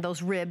chicken,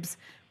 those ribs,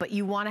 but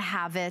you want to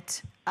have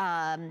it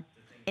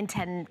in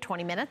 10,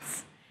 20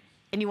 minutes,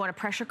 and you want a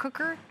pressure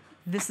cooker.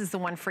 This is the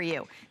one for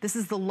you. This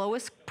is the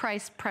lowest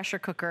priced pressure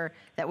cooker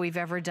that we've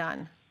ever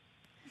done.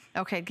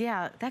 Okay,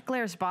 yeah, that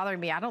glare is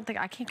bothering me.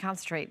 I can't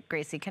concentrate,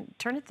 Gracie.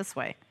 Turn it this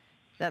way.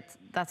 That's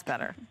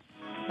better.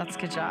 That's a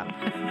good job.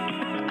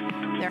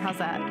 There, how's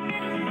that?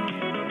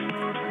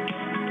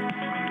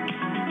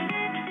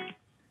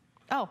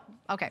 Oh,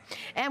 okay,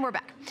 and we're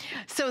back.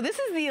 So this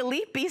is the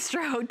Elite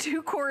Bistro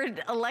 2-quart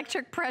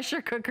electric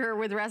pressure cooker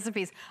with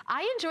recipes.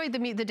 I enjoyed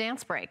the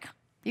dance break.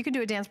 You can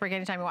do a dance break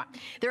anytime you want.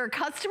 They're a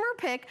customer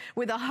pick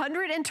with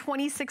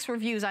 126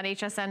 reviews on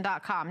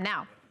hsn.com.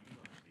 Now,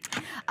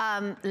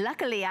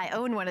 luckily I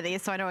own one of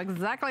these, so I know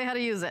exactly how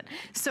to use it.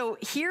 So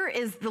here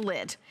is the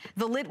lid.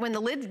 The lid, when the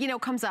lid, you know,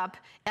 comes up,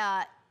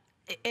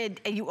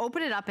 you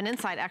open it up, and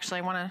inside,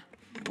 actually, what am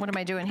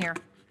I doing here?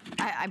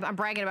 I'm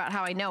bragging about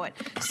how I know it.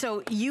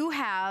 So you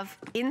have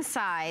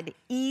inside,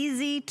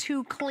 easy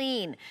to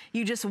clean.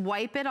 You just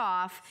wipe it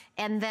off,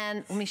 and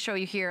then, let me show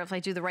you here, if I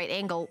do the right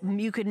angle,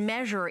 you could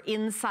measure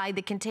inside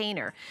the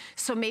container.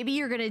 So maybe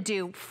you're gonna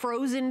do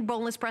frozen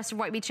boneless breast of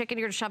white meat chicken,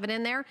 you're gonna shove it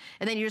in there,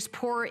 and then you just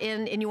pour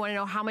in, and you wanna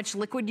know how much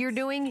liquid you're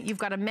doing, you've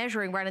got a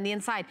measuring right on the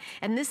inside.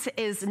 And this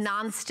is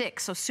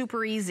non-stick, so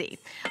super easy.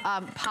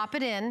 Pop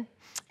it in,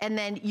 and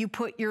then you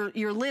put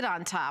your lid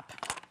on top.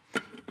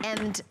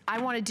 And I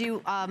want to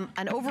do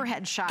an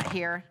overhead shot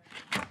here.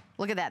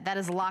 Look at that, that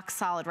is lock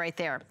solid right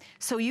there.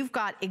 So you've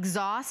got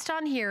exhaust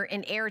on here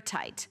and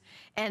airtight.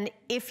 And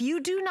if you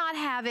do not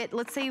have it,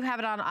 let's say you have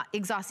it on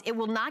exhaust, it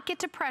will not get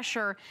to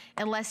pressure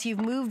unless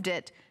you've moved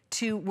it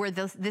to where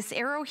this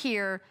arrow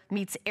here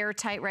meets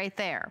airtight right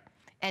there.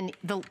 And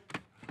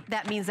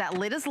that means that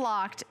lid is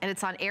locked and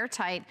it's on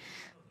airtight.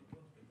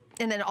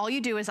 And then all you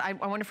do is, I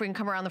wonder if we can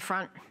come around the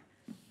front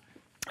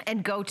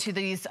and go to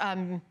these,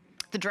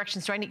 the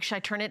directions. Should I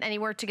turn it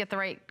anywhere to get the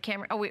right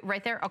camera? Oh, wait,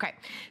 right there? Okay.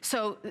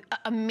 So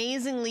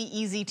amazingly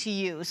easy to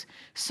use.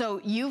 So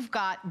you've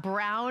got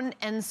brown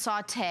and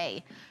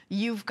saute.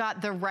 You've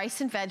got the rice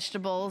and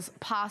vegetables,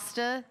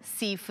 pasta,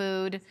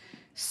 seafood,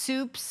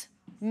 soups,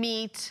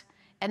 meat,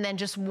 and then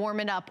just warm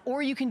it up.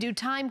 Or you can do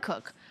time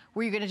cook,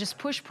 where you're gonna just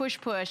push, push,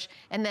 push,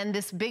 and then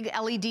this big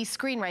LED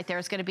screen right there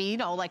is gonna be, you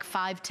know, like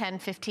 5, 10,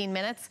 15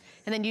 minutes,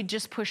 and then you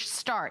just push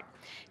start.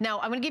 Now,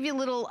 I'm gonna give you a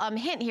little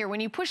hint here.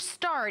 When you push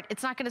start,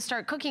 it's not gonna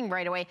start cooking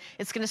right away.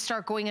 It's gonna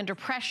start going under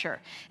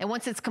pressure. And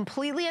once it's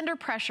completely under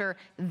pressure,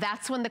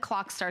 that's when the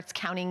clock starts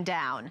counting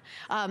down.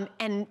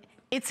 And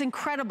it's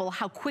incredible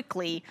how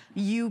quickly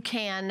you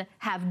can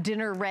have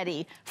dinner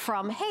ready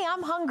from, hey,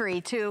 I'm hungry,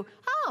 to,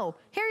 oh,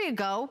 here you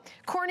go,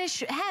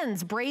 Cornish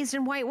hens braised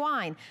in white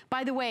wine.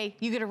 By the way,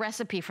 you get a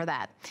recipe for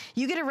that.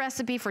 You get a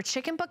recipe for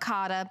chicken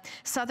piccata,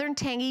 southern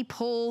tangy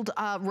pulled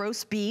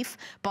roast beef,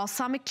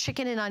 balsamic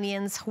chicken and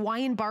onions,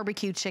 Hawaiian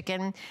barbecue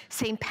chicken,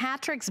 St.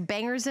 Patrick's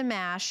bangers and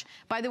mash.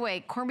 By the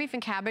way, corned beef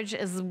and cabbage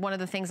is one of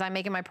the things I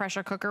make in my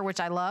pressure cooker, which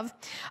I love.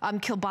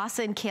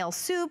 Kielbasa and kale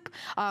soup,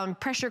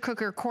 pressure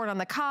cooker corn on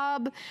the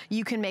cob.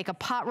 You can make a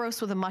pot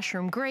roast with a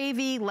mushroom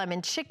gravy,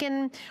 lemon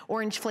chicken,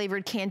 orange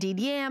flavored candied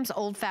yams,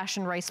 old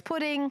fashioned rice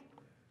pudding.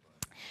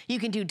 You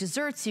can do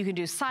desserts, you can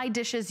do side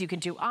dishes, you can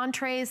do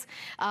entrees.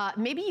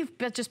 Maybe you've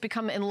just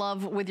become in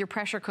love with your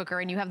pressure cooker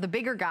and you have the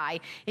bigger guy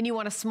and you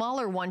want a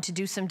smaller one to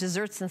do some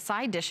desserts and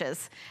side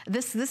dishes.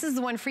 This is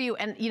the one for you.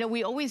 And you know,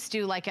 we always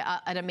do like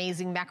an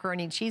amazing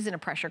macaroni and cheese in a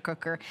pressure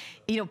cooker.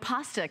 You know,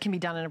 pasta can be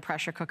done in a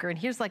pressure cooker. And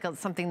here's like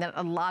something that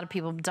a lot of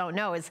people don't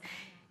know is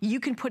you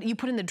put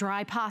in the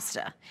dry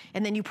pasta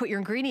and then you put your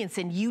ingredients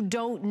in. You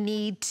don't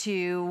need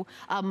to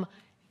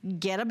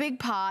get a big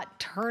pot,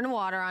 turn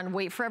water on,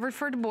 wait forever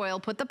for it to boil,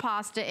 put the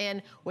pasta in,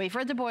 wait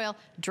for it to boil,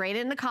 drain it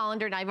in the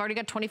colander. Now I've already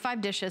got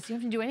 25 dishes. You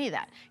don't have to do any of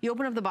that. You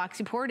open up the box,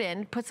 you pour it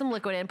in, put some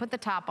liquid in, put the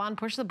top on,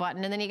 push the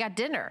button, and then you got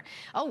dinner.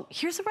 Oh,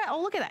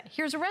 look at that.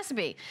 Here's a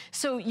recipe.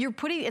 So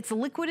it's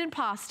liquid in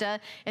pasta,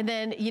 and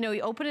then, you know,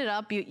 you open it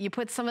up, you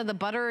put some of the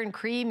butter and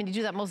cream, and you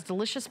do that most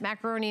delicious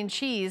macaroni and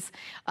cheese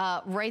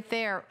right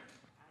there.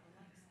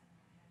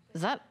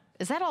 Is that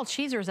all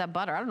cheese or is that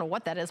butter? I don't know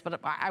what that is, but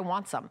I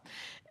want some.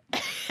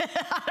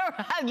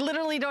 I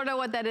literally don't know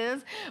what that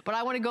is, but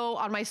I want to go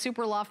on my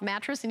super loft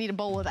mattress and eat a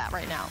bowl of that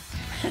right now.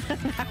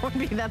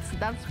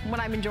 That's what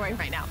I'm enjoying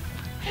right now.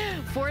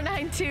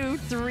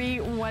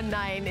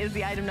 492-319 is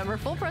the item number.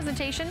 Full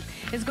presentation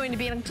is going to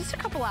be in just a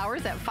couple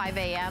hours at 5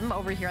 a.m.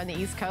 over here on the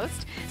East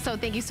Coast. So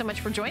thank you so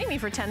much for joining me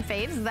for 10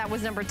 Faves. That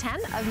was number 10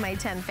 of my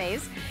 10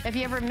 Faves. If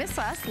you ever miss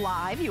us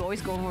live, you always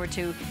go over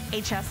to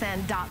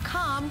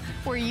hsn.com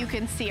where you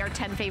can see our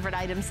 10 favorite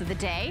items of the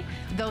day.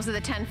 Those are the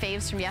 10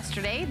 Faves from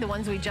yesterday. The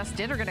ones we just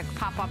did are going to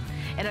pop up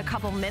in a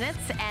couple minutes.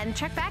 And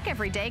check back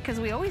every day because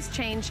we always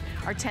change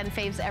our 10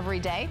 Faves every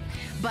day.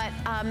 But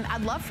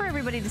I'd love for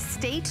everybody to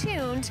stay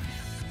tuned.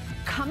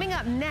 Coming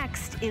up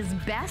next is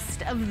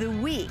Best of the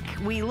Week.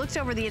 We looked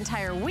over the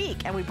entire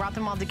week and we brought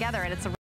them all together, and it's a